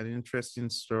an interesting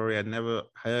story. I never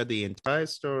heard the entire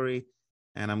story,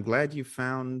 and I'm glad you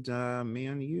found me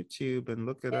on YouTube. And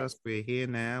look at us, we're here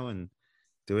now, and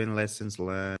doing lessons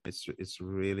learned. It's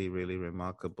really, really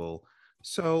remarkable.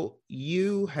 So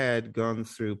you had gone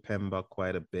through PMBOK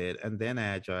quite a bit and then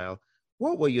Agile.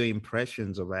 What were your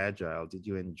impressions of Agile? Did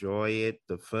you enjoy it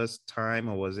the first time,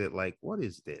 or was it like, what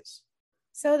is this?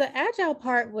 So the Agile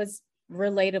part was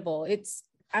relatable.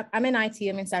 I'm in IT,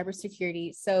 I'm in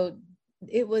cybersecurity. So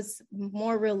it was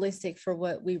more realistic for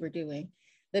what we were doing.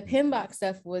 The PMBOK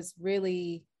stuff was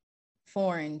really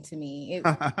foreign to me.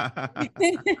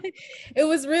 It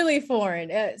was really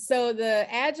foreign. So the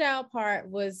Agile part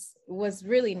was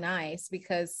really nice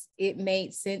because it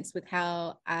made sense with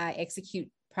how I execute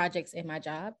projects in my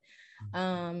job.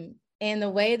 And the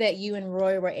way that you and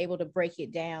Roy were able to break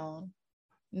it down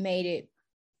made it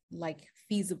like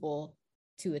feasible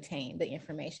to attain the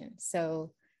information.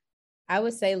 So I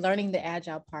would say learning the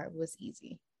Agile part was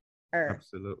easy.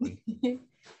 Absolutely.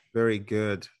 Very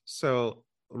good. So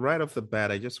right off the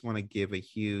bat, I just want to give a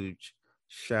huge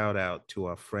shout out to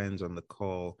our friends on the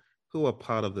call who are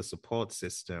part of the support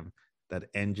system that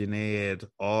engineered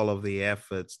all of the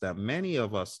efforts that many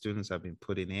of our students have been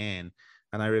putting in.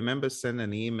 And I remember sending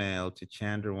an email to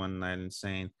Chandra one night and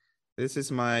saying, this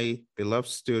is my beloved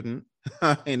student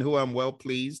in who I'm well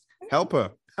pleased. Help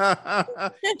her.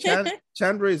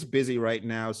 Chandra is busy right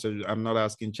now, so I'm not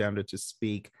asking Chandra to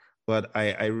speak, but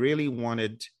I really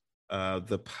wanted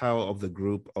the power of the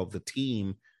group, of the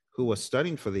team who was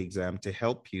studying for the exam to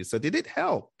help you. So did it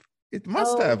help? It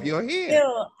must have. You're here.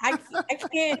 Still, I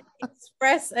can't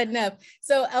express enough.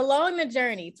 So along the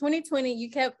journey, 2020, you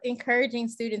kept encouraging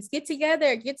students, get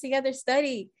together,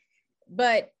 study.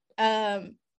 But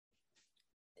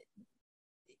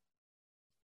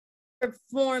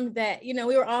formed that,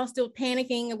 we were all still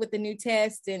panicking with the new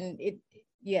test, and it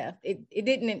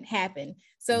didn't happen.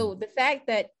 So the fact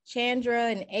that Chandra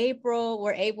and April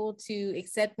were able to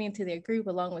accept me into their group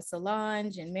along with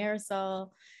Solange and Marisol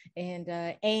and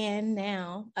Anne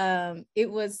now,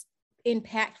 it was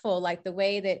impactful. Like the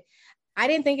way that I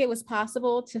didn't think it was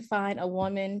possible to find a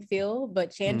woman Phil,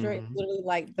 but Chandra is literally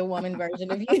like the woman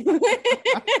version of you.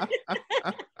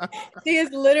 She is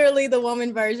literally the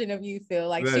woman version of you, Phil.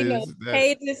 Like she knows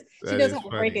pages, she knows how to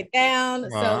break it down.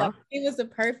 So like she was the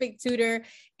perfect tutor.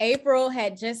 April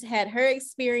had just had her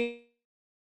experience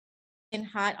and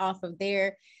hot off of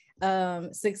their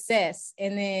success.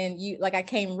 And then I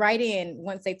came right in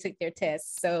once they took their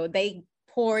tests. So they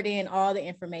poured in all the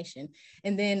information.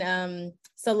 And then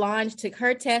Solange took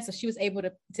her test, so she was able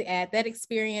to add that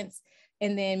experience.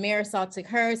 And then Marisol took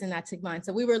hers and I took mine.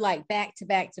 So we were like back to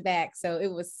back to back. So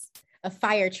it was a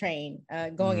fire train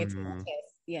going into the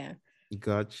test. Yeah.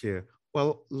 Gotcha.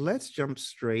 Well, let's jump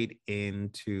straight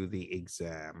into the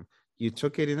exam. You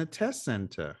took it in a test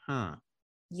center, huh?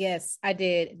 Yes, I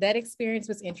did. That experience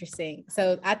was interesting.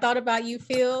 So I thought about you,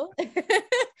 Phil.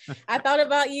 I thought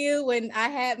about you when I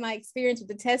had my experience with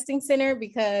the testing center,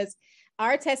 because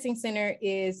our testing center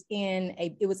was in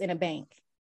a bank.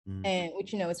 And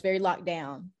which, it's very locked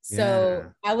down. So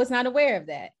I was not aware of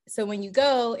that. So when you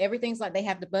go, everything's like they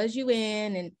have to buzz you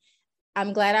in. And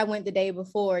I'm glad I went the day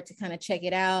before to kind of check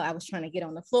it out. I was trying to get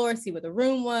on the floor, see what the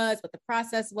room was, what the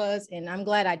process was. And I'm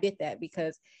glad I did that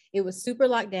because it was super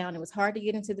locked down. It was hard to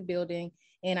get into the building.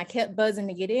 And I kept buzzing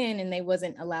to get in and they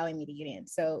wasn't allowing me to get in.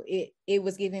 So it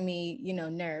was giving me,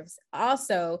 nerves.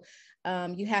 Also,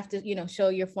 you have to, show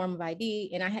your form of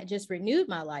ID. And I had just renewed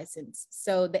my license.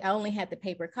 So I only had the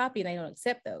paper copy and they don't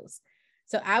accept those.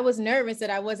 So I was nervous that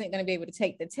I wasn't going to be able to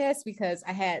take the test because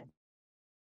I had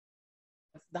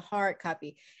the hard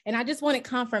copy. And I just wanted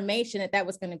confirmation that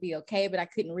was going to be okay, but I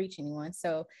couldn't reach anyone.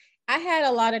 So I had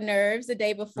a lot of nerves the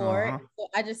day before. So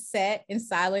I just sat in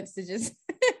silence to just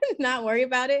not worry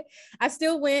about it. I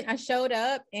still went, I showed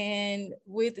up, and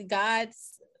with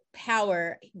God's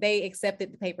power, they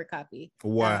accepted the paper copy.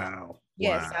 Wow.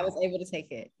 Yes, wow. I was able to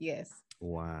take it. Yes.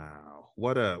 Wow.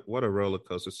 What a roller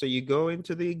coaster. So you go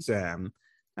into the exam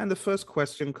and the first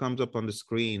question comes up on the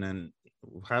screen, and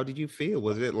how did you feel?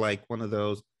 Was it like one of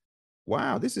those,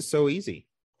 wow, this is so easy?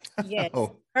 Yes.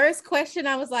 First question,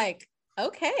 I was like,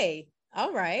 okay,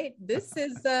 all right, this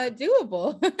is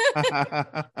doable.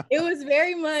 It was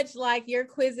very much like your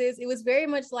quizzes. It was very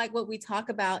much like what we talk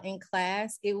about in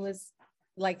class. It was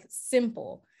like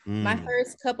simple. My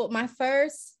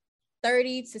first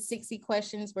 30 to 60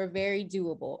 questions were very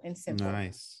doable and simple.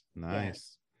 Nice. Yeah.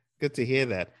 Good to hear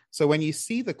that. So when you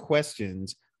see the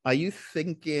questions, are you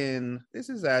thinking this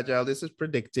is agile, this is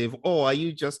predictive, or are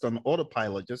you just on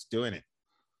autopilot, just doing it?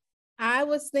 I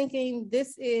was thinking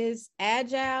this is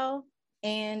agile,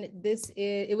 and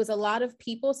it was a lot of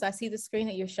people. So I see the screen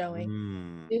that you're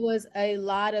showing. It was a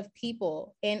lot of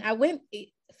people. And I went,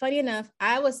 funny enough,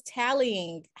 I was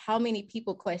tallying how many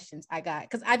people questions I got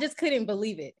because I just couldn't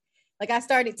believe it. Like I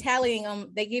started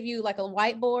tallying. They give you like a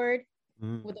whiteboard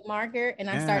with a marker, and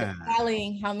I started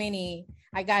tallying how many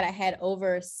I got. I had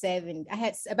over 7. I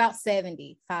had about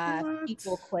 75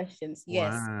 people questions.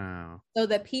 Yes. Wow. So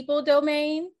the people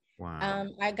domain. Wow.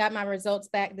 I got my results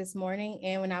back this morning,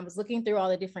 and when I was looking through all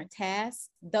the different tasks,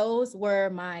 those were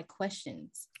my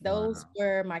questions.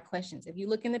 Were my questions. If you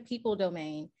look in the people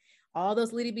domain, all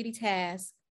those little bitty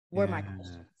tasks were my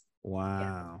questions.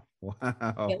 Wow. Yeah.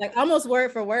 Wow. Yeah, like almost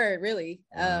word for word, really.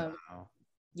 Wow.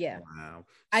 Yeah. Wow.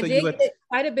 I did get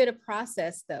quite a bit of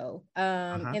process though.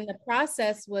 And the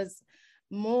process was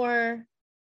more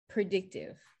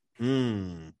predictive.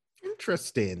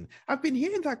 Interesting. I've been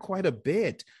hearing that quite a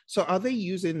bit. So are they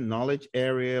using knowledge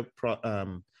area,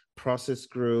 process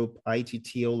group,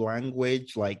 ITTO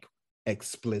language, like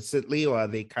explicitly, or are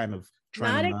they kind of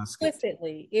trying to mask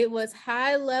explicitly? It was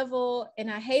high level,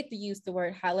 and I hate to use the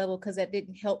word high level because that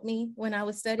didn't help me when I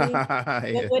was studying.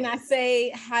 But when I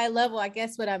say high level, I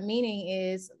guess what I'm meaning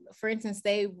is, for instance,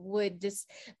 they would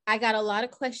I got a lot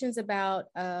of questions about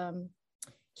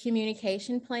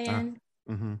communication plan,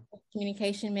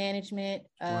 communication management,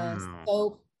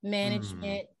 scope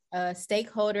management,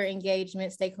 stakeholder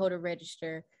engagement, stakeholder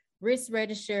register, risk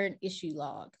register, and issue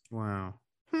log. Wow.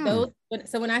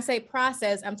 So when I say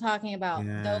process, I'm talking about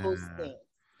those things.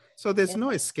 So there's no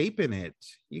escaping it.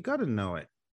 You got to know it.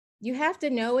 You have to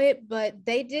know it, but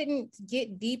they didn't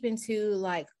get deep into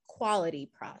like quality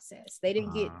process. They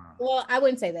didn't get, well, I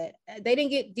wouldn't say that. They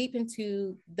didn't get deep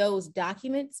into those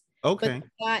documents. Okay. But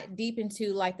they got deep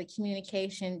into like the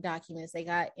communication documents. They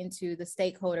got into the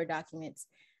stakeholder documents,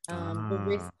 the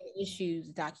risk and issues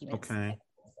documents. Okay.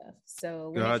 So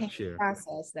when it came to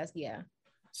process,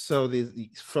 So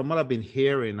from what I've been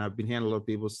hearing a lot of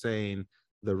people saying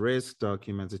the risk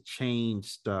documents, the change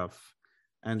stuff,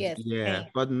 and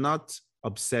but not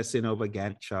obsessing over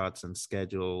Gantt charts and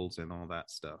schedules and all that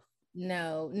stuff.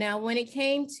 No. Now, when it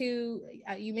came to,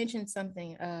 you mentioned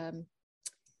something,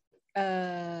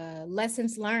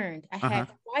 lessons learned. I had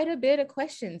quite a bit of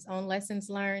questions on lessons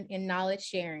learned and knowledge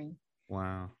sharing.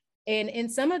 Wow. And in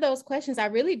some of those questions, I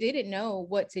really didn't know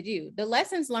what to do. The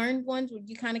lessons learned ones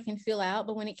you kind of can fill out,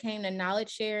 but when it came to knowledge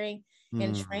sharing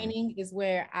and training is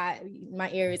where my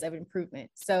areas of improvement.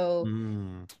 So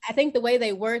I think the way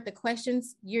they word the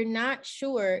questions, you're not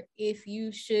sure if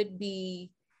you should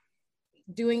be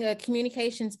doing a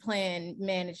communications plan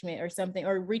management or something,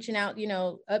 or reaching out,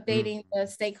 updating the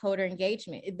stakeholder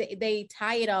engagement. They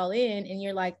tie it all in, and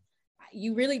you're like,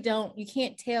 you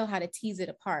can't tell how to tease it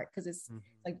apart, because it's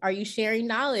like, are you sharing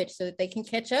knowledge so that they can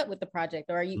catch up with the project,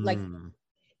 or are you like,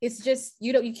 it's just,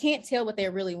 you can't tell what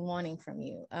they're really wanting from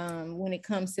you. When it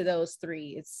comes to those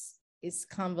three, it's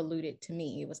convoluted. To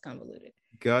me, it was convoluted.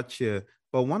 Gotcha.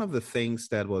 But one of the things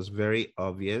that was very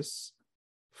obvious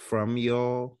from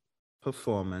your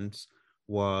performance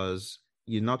was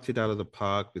you knocked it out of the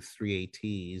park with 3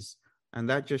 ATs, and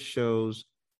that just shows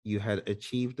you had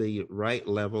achieved the right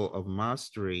level of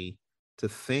mastery to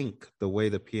think the way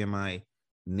the PMI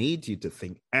needs you to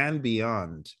think and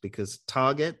beyond, because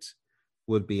target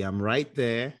would be, I'm right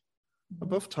there.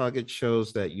 Above target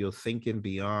shows that you're thinking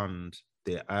beyond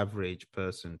the average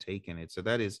person taking it. So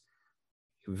that is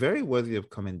very worthy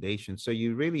of commendation. So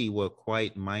you really were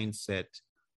quite mindset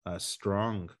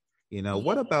strong.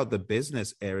 What about the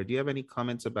business area? Do you have any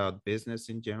comments about business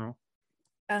in general?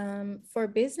 For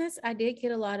business, I did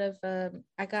get a lot of,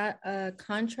 I got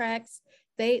contracts.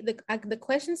 The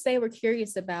questions they were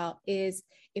curious about is,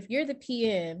 if you're the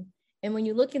PM, and when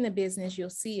you look in the business, you'll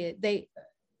see it.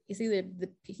 It's either the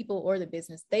people or the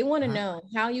business. They want to know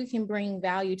how you can bring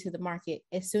value to the market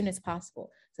as soon as possible.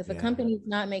 So if a company is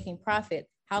not making profit,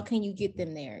 how can you get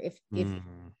them there? If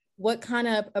what kind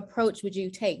of approach would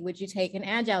you take? Would you take an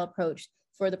agile approach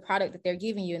for the product that they're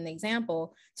giving you in the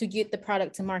example to get the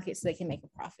product to market so they can make a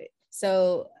profit?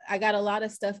 So I got a lot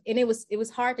of stuff, and it was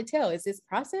hard to tell, is this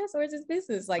process or is this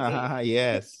business? Like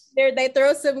yes, they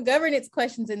throw some governance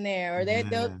questions in there, or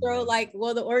they'll throw like,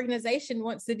 well, the organization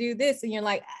wants to do this, and you're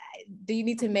like, do you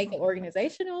need to make an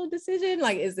organizational decision?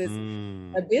 Like, is this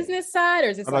a business side, or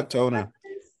is this product owner?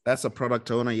 That's a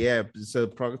product owner. Yeah. So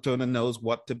product owner knows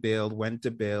what to build, when to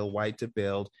build, why to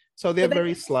build. So they're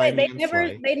very slimy.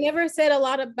 They never said a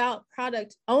lot about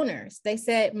product owners. They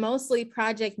said mostly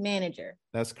project manager.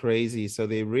 That's crazy. So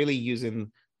they're really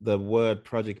using the word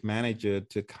project manager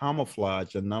to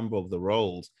camouflage a number of the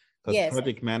roles, because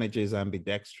project manager is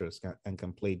ambidextrous and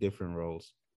can play different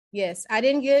roles. Yes, I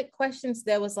didn't get questions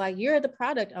that was like, you're the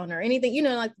product owner or anything,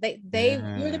 like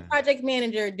you're the project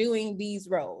manager doing these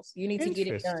roles. You need to get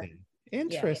it done.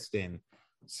 Interesting.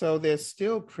 So they're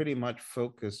still pretty much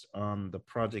focused on the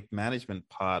project management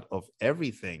part of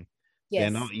everything. They're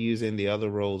Yes. not using the other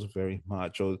roles very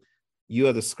much. Or you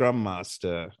are the scrum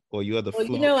master, or you are the Well,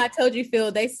 flow. you know, I told you,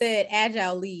 Phil, they said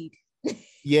agile lead.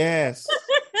 Yes.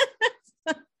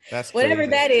 That's Whatever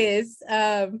crazy. that is.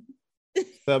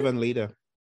 Servant leader.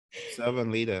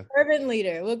 Servant leader. Servant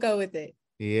leader. We'll go with it.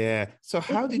 Yeah. So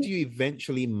how did you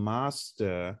eventually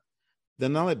master the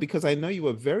knowledge? Because I know you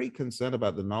were very concerned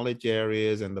about the knowledge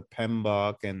areas and the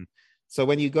PMBOK. And so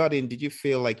when you got in, did you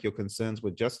feel like your concerns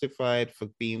were justified for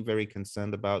being very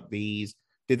concerned about these?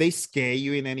 Did they scare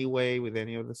you in any way with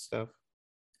any of this stuff?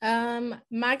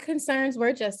 My concerns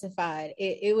were justified.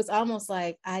 It was almost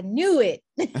like I knew it.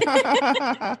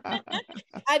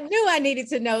 I knew I needed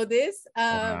to know this.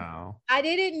 Wow. I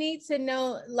didn't need to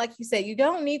know, like you said, you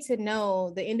don't need to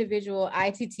know the individual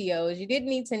ITTOs. You didn't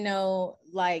need to know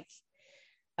like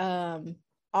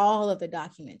all of the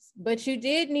documents, but you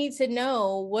did need to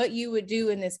know what you would do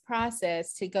in this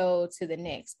process to go to the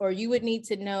next, or you would need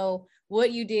to know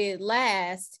what you did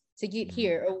last to get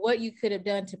here, or what you could have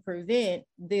done to prevent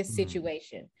this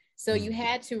situation. So you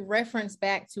had to reference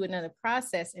back to another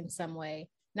process in some way,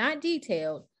 not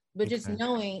detailed, but just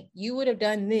knowing you would have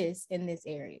done this in this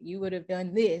area. You would have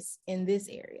done this in this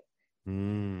area.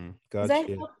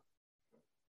 Gotcha.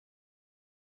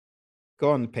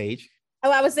 Go on, Paige.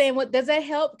 Oh, I was saying, what does that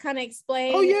help kind of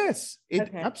explain? Oh, yes,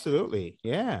 absolutely.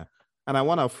 Yeah. And I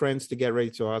want our friends to get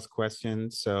ready to ask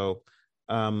questions. So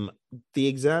the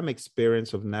exam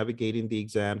experience of navigating the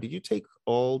exam, did you take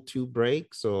all 2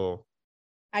 breaks or?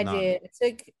 I did. I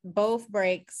took both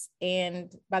breaks.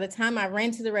 And by the time I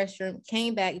ran to the restroom,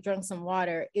 came back, drank some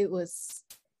water, it was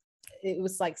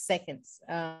like seconds.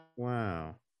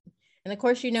 Wow. And of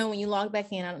course, you know, when you log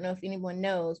back in, I don't know if anyone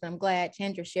knows, but I'm glad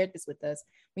Chandra shared this with us.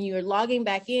 When you're logging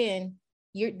back in,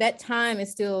 that time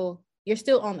is you're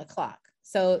still on the clock.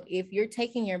 So if you're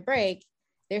taking your break,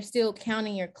 they're still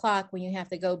counting your clock when you have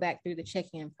to go back through the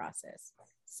check-in process.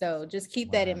 So just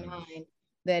keep that in mind,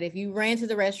 that if you ran to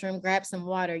the restroom, grab some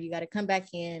water, you got to come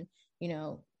back in, you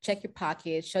know, check your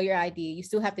pockets, show your ID. You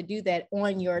still have to do that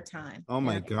on your time. Oh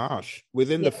my gosh.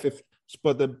 Within the fifth,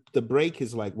 but the break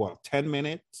is like what, 10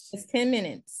 minutes? It's 10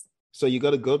 minutes. So you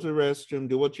got to go to the restroom,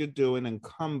 do what you're doing, and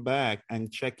come back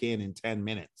and check in 10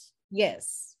 minutes.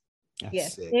 Yes.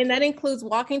 That's sick. And that includes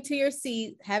walking to your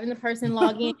seat, having the person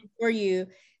log in for you,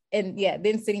 and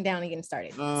then sitting down and getting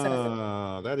started.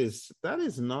 That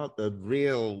is not a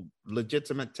real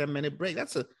legitimate 10-minute break.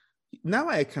 Now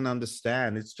I can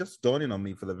understand. It's just dawning on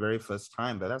me for the very first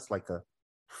time that that's like a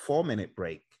 4-minute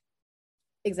break.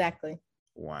 Exactly.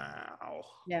 Wow.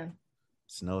 Yeah.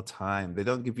 It's no time. They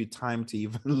don't give you time to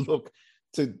even look,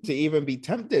 to even be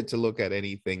tempted to look at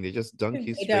anything. They just dunk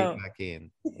you straight back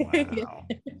in. Wow.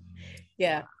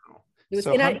 Yeah. It was,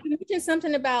 you mentioned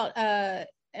something about I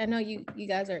know you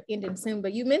guys are ending soon,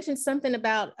 but you mentioned something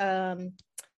about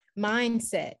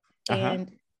mindset.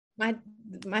 And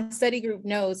my study group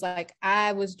knows, like,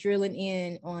 I was drilling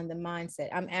in on the mindset.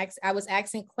 I was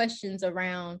asking questions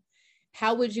around,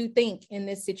 how would you think in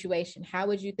this situation? How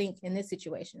would you think in this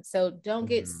situation? So don't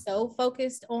get so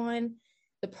focused on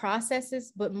the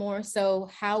processes, but more so,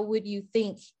 how would you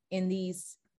think in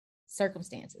these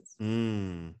circumstances?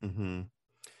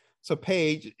 So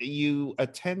Paige, you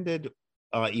attended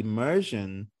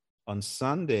immersion on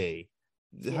Sunday.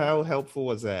 How helpful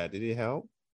was that? Did it help?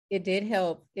 It did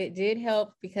help. It did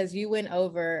help because you went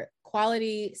over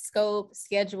quality, scope,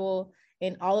 schedule,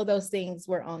 and all of those things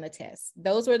were on the test.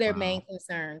 Those were their main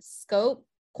concerns. Scope,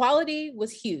 quality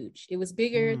was huge. It was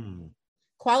bigger.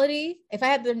 Quality, if I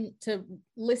had them to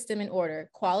list them in order: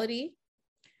 quality,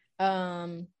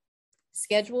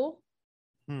 schedule,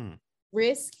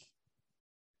 risk,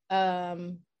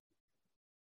 and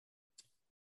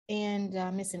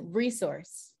missing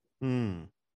resource.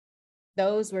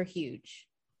 Those were huge.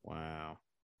 Wow.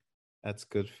 That's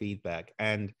good feedback.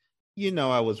 And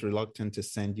I was reluctant to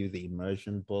send you the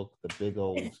immersion book, the big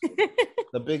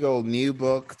old new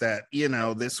book that,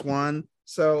 this one.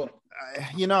 So,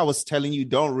 I was telling you,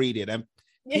 don't read it. And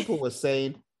people were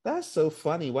saying, that's so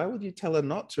funny. Why would you tell her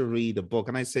not to read a book?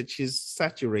 And I said, she's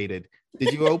saturated.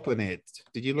 Did you open it?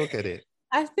 Did you look at it?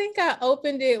 I think I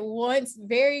opened it once,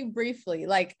 very briefly.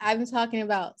 Like, I'm talking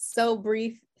about so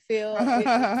brief, Phil.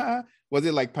 Was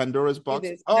it like Pandora's box?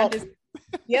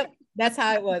 Yep, that's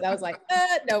how it was. I was like,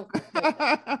 no.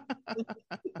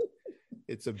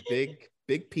 It's a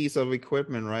big piece of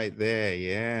equipment right there.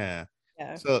 Yeah.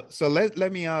 So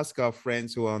let me ask our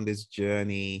friends who are on this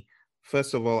journey.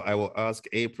 First of all, I will ask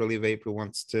April if April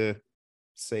wants to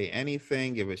say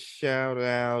anything, give a shout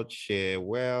out, share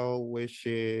well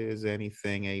wishes,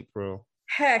 anything, April.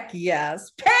 Heck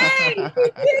yes. Paige, we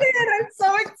did it. I'm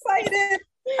so excited.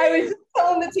 I was just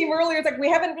telling the team earlier, it's like we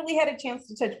haven't really had a chance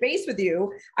to touch base with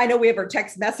you. I know we have our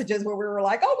text messages where we were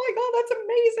like, oh my God, that's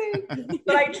amazing.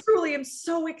 But I truly am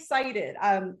so excited.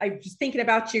 I'm just thinking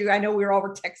about you. I know we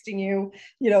were texting you,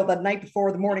 the night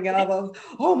before, the morning of,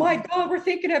 oh my God, we're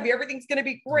thinking of you. Everything's going to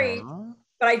be great.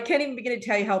 But I can't even begin to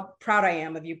tell you how proud I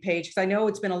am of you, Paige, because I know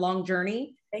it's been a long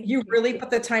journey. You really put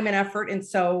the time and effort. And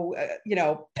so,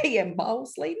 PM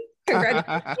boss lady,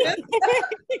 congratulations.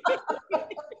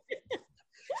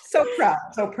 So proud,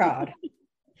 so proud.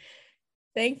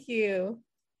 Thank you.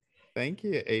 Thank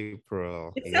you,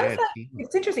 April.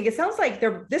 It's interesting. It sounds like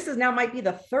this is now might be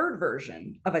the third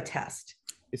version of a test.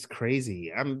 It's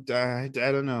crazy. I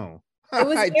don't know. It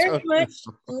was very much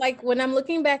like when I'm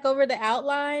looking back over the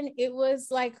outline, it was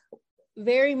like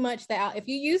very much if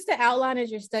you use the outline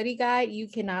as your study guide, you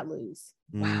cannot lose.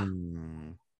 Wow.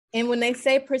 And when they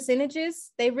say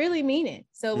percentages, they really mean it.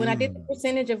 So when I did the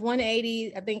percentage of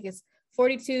 180, I think it's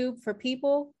 42 for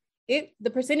people, the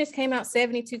percentage came out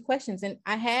 72 questions, and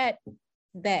I had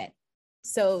that.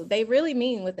 So they really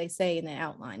mean what they say in the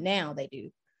outline. Now they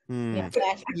do. Yeah.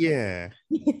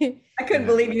 I couldn't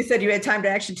believe you said you had time to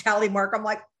actually tally mark. I'm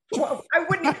like, well, I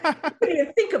wouldn't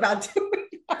even think about doing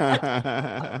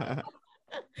that.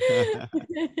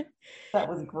 That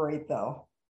was great, though.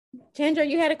 Chandra,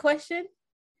 you had a question?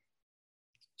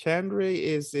 Chandra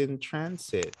is in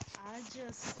transit. I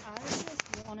just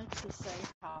wanted to say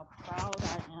how proud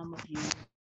I am of you.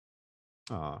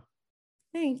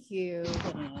 Thank you.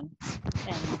 And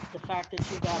the fact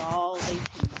that you got all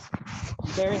 18s. I'm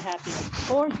very happy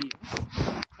for you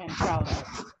and proud of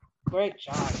you. Great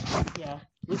job. Yeah.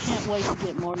 We can't wait to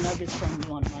get more nuggets from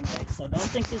you on Monday. So don't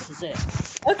think this is it.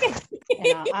 Okay.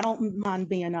 And I don't mind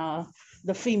being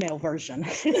the female version.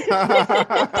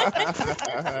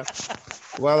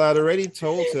 Well, I'd already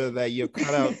told her that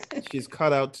she's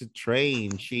cut out to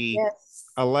train.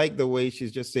 I like the way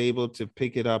she's just able to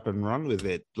pick it up and run with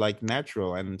it like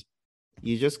natural. And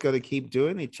you just got to keep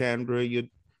doing it, Chandra.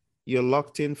 You're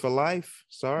locked in for life.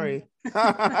 Sorry.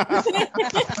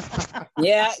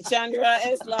 Yeah, Chandra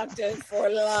is locked in for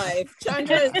life.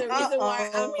 Chandra is the reason why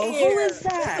I'm here. Who is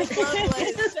that?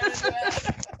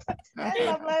 Hey,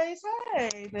 Lovelace.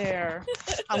 Hey there.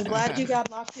 I'm glad you got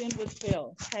locked in with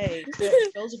Phil. Hey,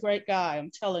 Phil's a great guy.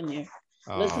 I'm telling you.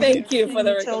 Thank you for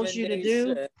the recommendation. Tells you to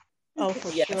do. Oh,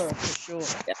 for sure.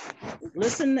 Yeah.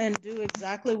 Listen and do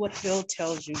exactly what Phil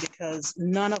tells you, because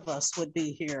none of us would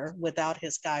be here without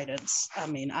his guidance. I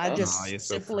mean, I just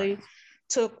simply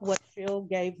took what Phil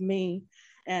gave me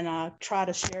and I try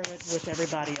to share it with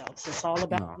everybody else. It's all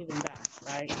about giving back,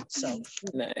 right? So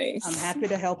nice. I'm happy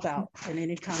to help out in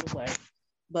any kind of way.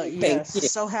 But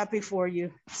yes, so happy for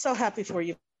you. So happy for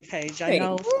you, Paige. I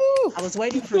know I was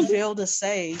waiting for Phil to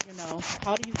say,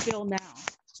 how do you feel now?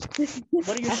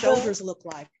 What do your shoulders look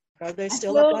like? Are they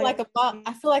still I feel like a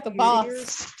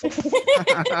boss?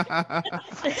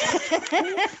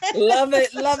 Love it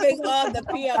all the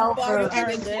PM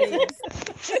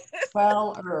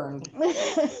well earned.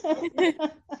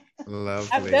 Lovely.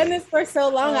 I've done this for so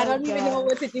long. I don't even know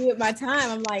what to do with my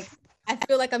time. I'm like, I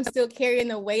feel like I'm still carrying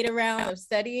the weight around of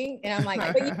studying, and I'm like,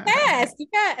 but you passed.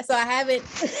 So I haven't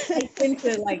been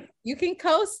to you can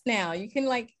coast now. You can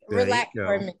relax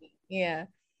for a minute. Yeah.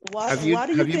 Why do you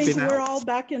think we're all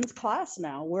back in class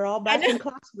now? We're all back in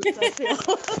class with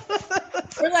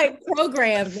that. We're like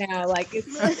programmed now.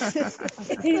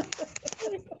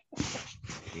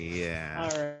 Yeah. All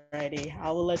righty.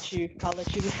 I'll let you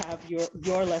have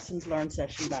your lessons learned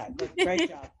session back. But great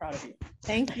job. Proud of you.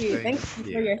 Thank you. Thank you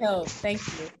for your help. Thank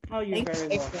you. Oh, you're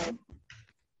very welcome.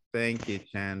 Thank you,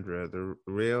 Chandra, the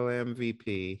real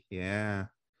MVP. Yeah.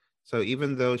 So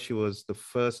even though she was the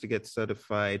first to get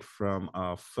certified from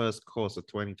our first course of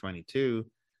 2022,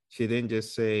 she didn't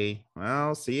just say,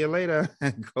 well, see you later,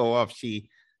 and go off. She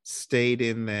stayed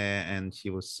in there, and she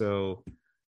was so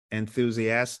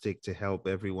enthusiastic to help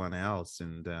everyone else.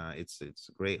 And it's a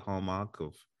great hallmark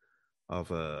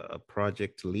of a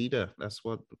project leader. That's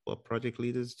what project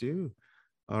leaders do.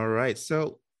 All right.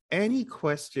 So any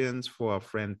questions for our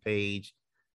friend Paige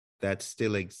that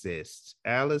still exists?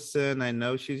 Allison, I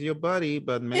know she's your buddy,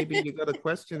 but maybe you got a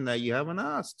question that you haven't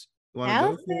asked. You want to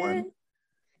go for one?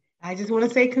 I just want to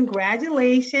say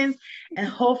congratulations, and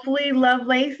hopefully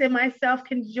Lovelace and myself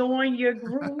can join your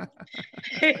group.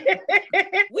 We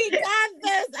got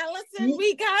this, Allison.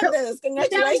 We got this.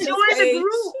 Congratulations,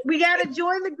 We got to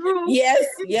join the group. Yes,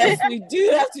 we do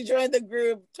have to join the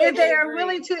group. Totally if they are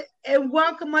willing to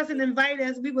welcome us and invite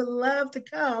us, we would love to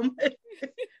come.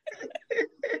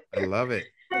 I love it.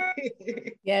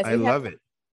 Yes, I love it.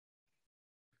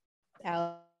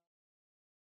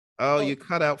 Oh, you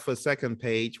cut out for second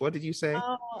page. What did you say?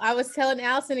 Oh, I was telling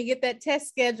Allison to get that test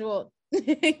scheduled.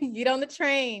 Get on the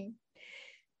train.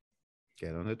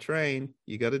 Get on the train.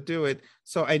 You got to do it.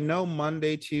 So I know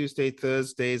Monday, Tuesday,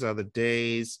 Thursdays are the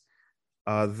days.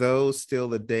 Are those still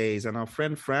the days? And our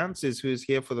friend Francis, who's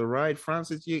here for the ride.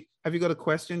 Francis, have you got a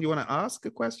question? You want to ask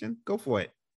a question? Go for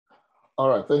it. All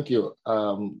right, thank you.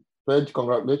 Paige,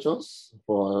 congratulations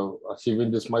for achieving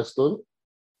this milestone.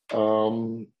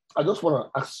 I just want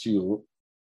to ask you,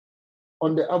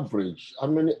 on the average, how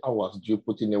many hours do you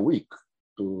put in a week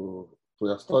to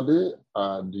your study?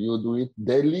 Do you do it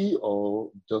daily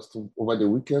or just over the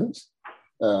weekends?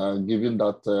 Given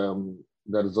that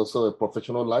there is also a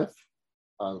professional life.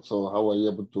 So how are you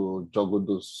able to juggle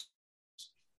those?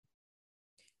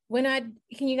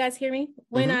 Can you guys hear me?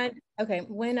 When my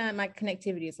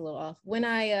connectivity is a little off. When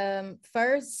I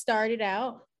first started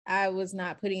out, I was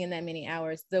not putting in that many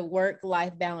hours. The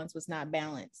work-life balance was not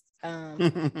balanced.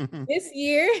 This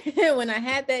year, when I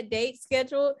had that date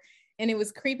scheduled and it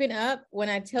was creeping up, when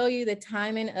I tell you the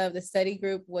timing of the study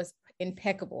group was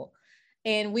impeccable.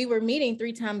 And we were meeting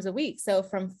 3 times a week. So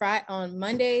from Friday on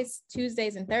Mondays,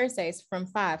 Tuesdays, and Thursdays from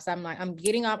 5. So I'm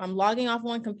logging off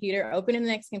one computer, opening the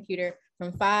next computer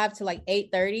from 5 to like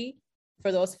 8:30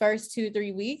 for those first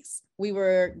 2-3 weeks. We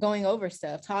were going over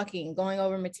stuff, talking, going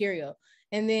over material.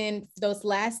 And then those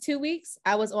last 2 weeks,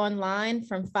 I was online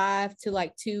from 5 to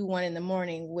like 2-1 in the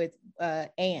morning with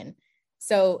Anne.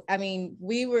 So, I mean,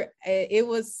 if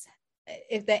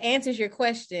that answers your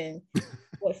question,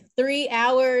 3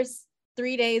 hours,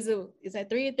 3 days, is that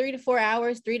 3 to 4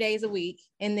 hours, 3 days a week.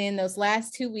 And then those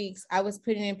last 2 weeks, I was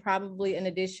putting in probably an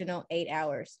additional 8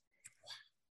 hours.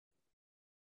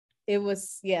 It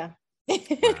was, yeah. Wow.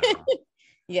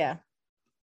 Yeah.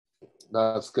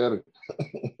 That's scary.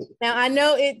 Now, I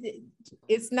know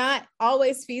it's not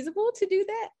always feasible to do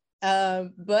that,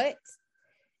 but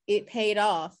it paid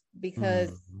off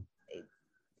because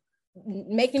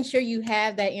making sure you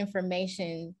have that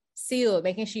information sealed,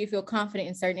 making sure you feel confident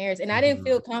in certain areas. And I didn't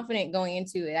feel confident going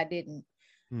into it. I didn't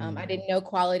know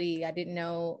quality. I didn't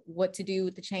know what to do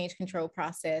with the change control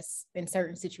process in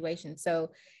certain situations.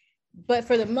 So, but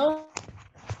for the most,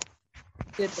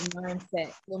 good the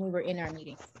mindset when we were in our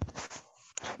meetings.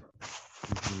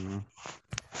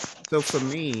 So for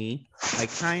me, I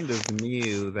kind of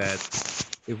knew that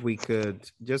if we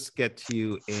could just get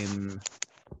you in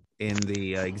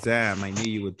the exam, I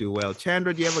knew you would do well.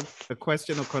 Chandra, do you have a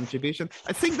question or contribution?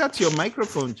 I think that's your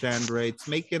microphone, Chandra. It's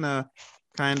making a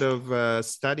kind of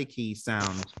staticky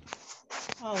sound.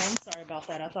 Oh, I'm sorry about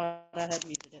that. I thought I had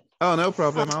muted it. Oh, no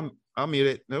problem. I'll mute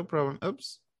it. No problem.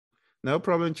 Oops. No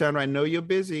problem, Chandra. I know you're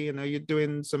busy. I know you're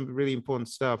doing some really important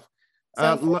stuff.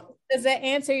 So does that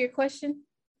answer your question,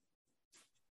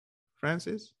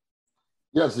 Francis?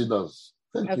 Yes, it does.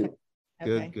 Thank you.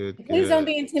 Good. Please don't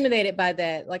be intimidated by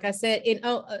that. Like I said, in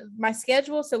my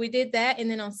schedule, so we did that, and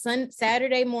then on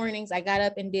Saturday mornings, I got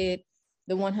up and did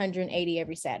the 180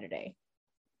 every Saturday.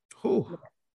 Oh.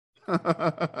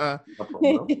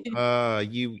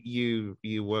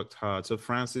 You worked hard. So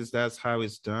Francis, that's how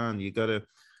it's done. You gotta.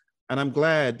 And I'm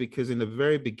glad because in the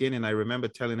very beginning, I remember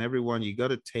telling everyone, you got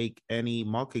to take any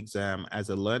mock exam as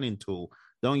a learning tool.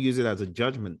 Don't use it as a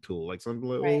judgment tool. Like some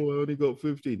people, I only got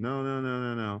 50.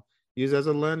 No. Use it as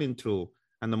a learning tool.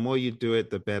 And the more you do it,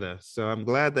 the better. So I'm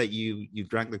glad that you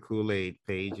drank the Kool-Aid,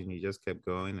 Paige, and you just kept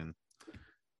going. And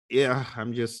yeah,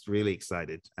 I'm just really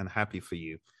excited and happy for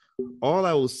you. All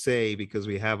I will say, because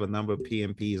we have a number of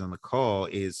PMPs on the call,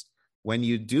 is when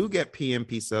you do get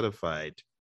PMP certified,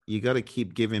 you got to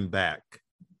keep giving back.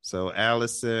 So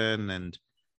Allison and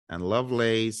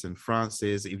Lovelace and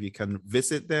Francis, if you can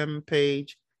visit them,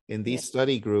 Paige, in these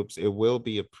study groups, it will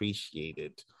be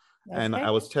appreciated. Okay. And I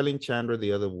was telling Chandra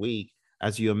the other week,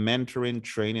 as you're mentoring,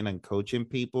 training, and coaching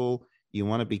people, you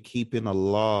want to be keeping a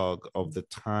log of the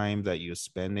time that you're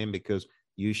spending, because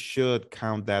you should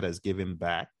count that as giving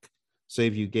back. So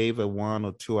if you gave a 1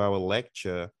 or 2 hour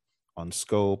lecture on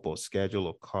scope or schedule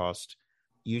or cost,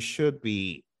 you should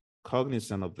be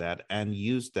cognizant of that and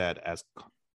use that as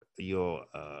your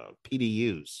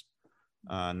PDUs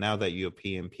now that you're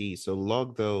PMP. So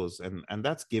log those, and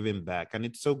that's giving back. And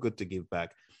it's so good to give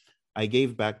back. I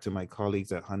gave back to my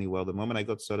colleagues at Honeywell. The moment I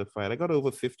got certified, I got over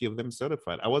 50 of them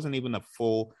certified. I wasn't even a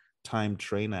full-time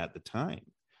trainer at the time.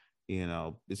 You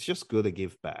know, it's just good to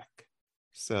give back.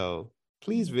 So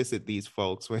please visit these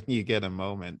folks when you get a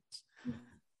moment.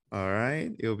 All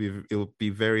right. It'll be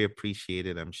very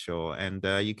appreciated, I'm sure. And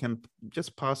you can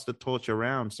just pass the torch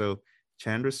around. So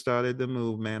Chandra started the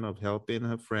movement of helping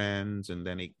her friends, and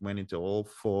then it went into all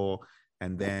 4.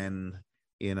 And then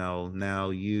now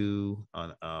you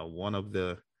one of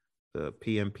the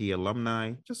PMP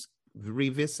alumni, just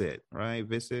revisit, right?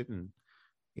 Visit and,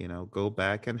 go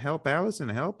back and help Allison,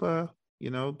 help her,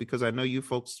 because I know you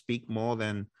folks speak more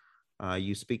than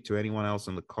you speak to anyone else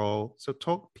on the call. So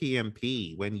talk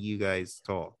PMP when you guys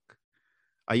talk.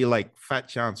 Are you like Fat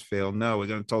Chance, Phil? No, we're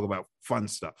going to talk about fun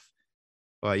stuff.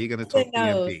 Well, you're going to talk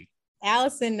PMP.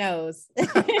 Allison knows.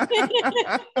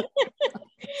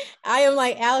 I am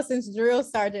like Allison's drill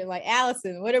sergeant. Like,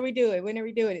 Allison, what are we doing? When are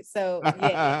we doing it? So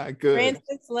yeah, good.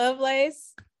 Francis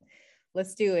Lovelace,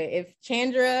 let's do it. If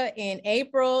Chandra and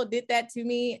April did that to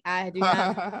me, I do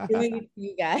not do it to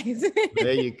you guys.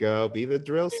 There you go. Be the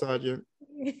drill sergeant.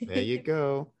 There you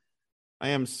go. I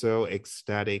am so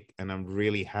ecstatic and I'm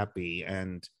really happy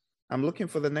and I'm looking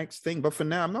for the next thing. But for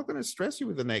now, I'm not going to stress you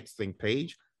with the next thing,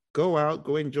 Paige. Go out,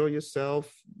 go enjoy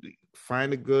yourself,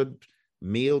 find a good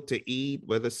meal to eat,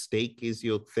 whether steak is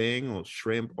your thing or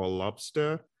shrimp or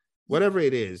lobster, whatever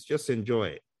it is, just enjoy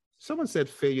it. Someone said,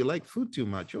 Phil, you like food too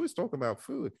much. You always talk about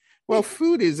food. Well,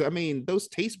 food is, those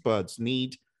taste buds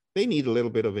need a little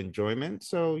bit of enjoyment.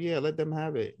 So yeah, let them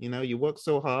have it. You work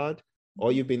so hard.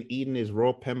 All you've been eating is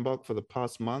raw pembok for the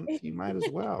past month. You might as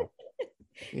well.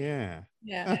 Yeah.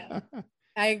 Yeah.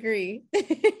 I agree.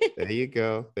 There you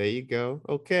go. There you go.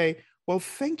 Okay. Well,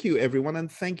 thank you, everyone.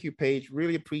 And thank you, Paige.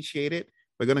 Really appreciate it.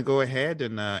 We're going to go ahead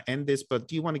and end this. But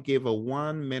do you want to give a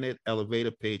 1-minute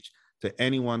elevator pitch to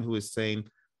anyone who is saying,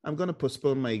 I'm going to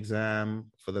postpone my exam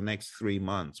for the next 3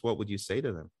 months? What would you say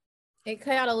to them? It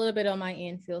cut out a little bit on my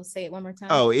end, Phil. Say it one more time.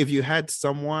 Oh, if you had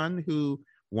someone who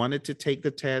wanted to take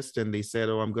the test and they said,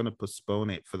 I'm going to postpone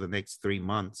it for the next 3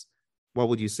 months, what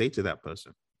would you say to that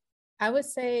person? I would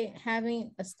say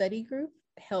having a study group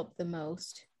helped the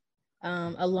most,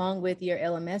 along with your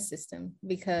LMS system,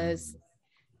 because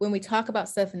when we talk about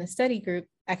stuff in the study group,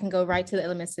 I can go right to the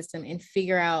LMS system and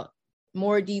figure out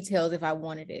more details if I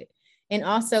wanted it. And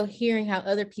also hearing how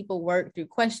other people work through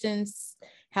questions,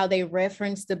 how they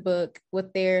reference the book,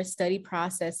 what their study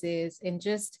process is, and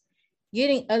just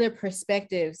getting other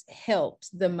perspectives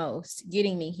helped the most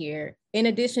getting me here. In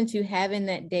addition to having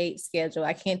that date schedule,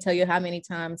 I can't tell you how many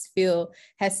times Phil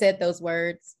has said those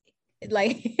words,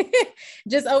 like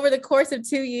just over the course of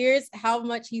 2 years, how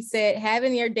much he said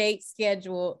having your date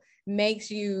schedule makes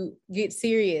you get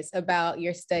serious about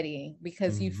your studying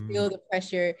because you feel the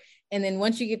pressure. And then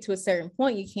once you get to a certain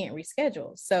point, you can't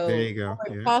reschedule. So there you go.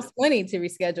 It costs money to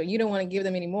reschedule. You don't want to give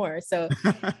them any more. So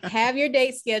have your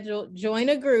date scheduled, join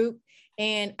a group.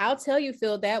 And I'll tell you,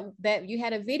 Phil, that you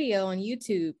had a video on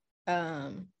YouTube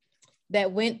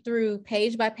that went through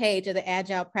page by page of the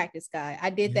Agile Practice Guide. I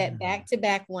did that back to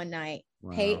back one night.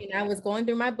 Wow. And I was going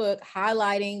through my book,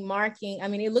 highlighting, marking.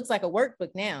 It looks like a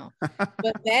workbook now.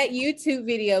 But that YouTube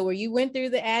video where you went through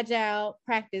the Agile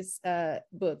Practice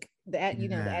book, the Agile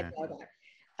Guide,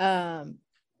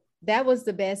 that was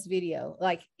the best video.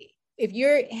 Like, if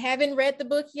you haven't read the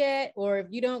book yet, or if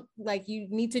you don't you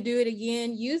need to do it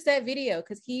again, use that video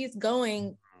because he's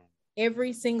going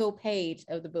every single page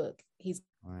of the book. Can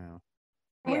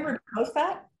we repost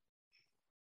that?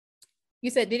 You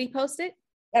said, did he post it?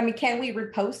 Can we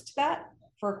repost that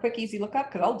for a quick, easy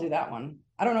lookup? Because I'll do that one.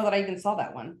 I don't know that I even saw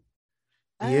that one.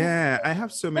 Yeah, I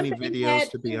have so many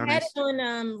videos, to be honest. You had it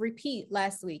on repeat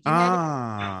last week.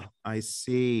 I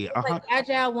see. Like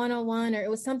Agile 101, or it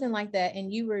was something like that.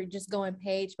 And you were just going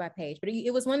page by page. But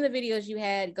it was one of the videos you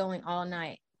had going all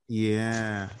night.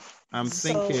 Yeah. I'm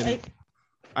thinking,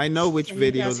 I know which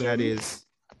video that is.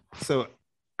 So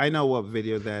I know what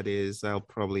video that is. I'll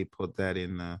probably put that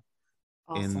in the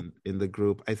in the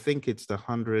group. I think it's the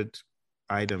 100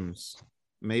 items.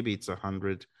 Maybe it's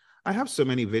 100. I have so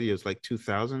many videos, like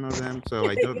 2,000 of them, so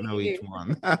I don't know each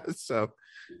one. So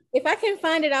if I can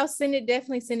find it, I'll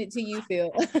definitely send it to you,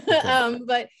 Phil. Okay.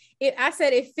 But I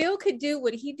said if Phil could do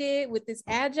what he did with this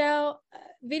Agile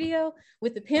video,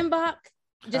 with the PMBOK,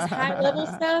 just high level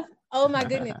stuff, oh my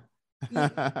goodness. You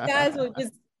guys would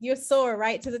you're soar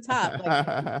right to the top.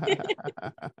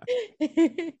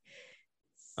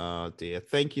 Oh dear.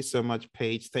 Thank you so much,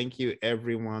 Paige. Thank you,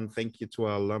 everyone. Thank you to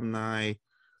our alumni,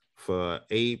 for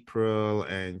April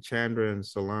and Chandra and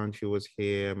Solange, who was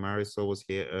here. Marisol was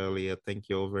here earlier. Thank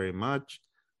you all very much.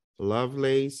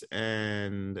 Lovelace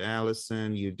and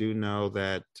Allison, you do know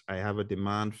that I have a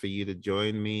demand for you to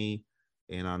join me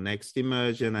in our next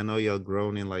immersion. I know you're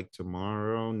groaning like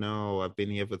tomorrow. No, I've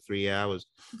been here for 3 hours.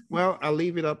 Well, I'll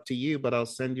leave it up to you, but I'll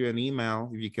send you an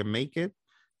email if you can make it.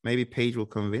 Maybe Paige will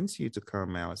convince you to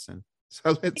come, Allison.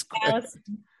 So let's go.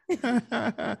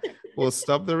 We'll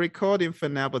stop the recording for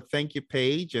now, but thank you,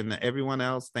 Paige, and everyone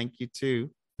else, thank you too.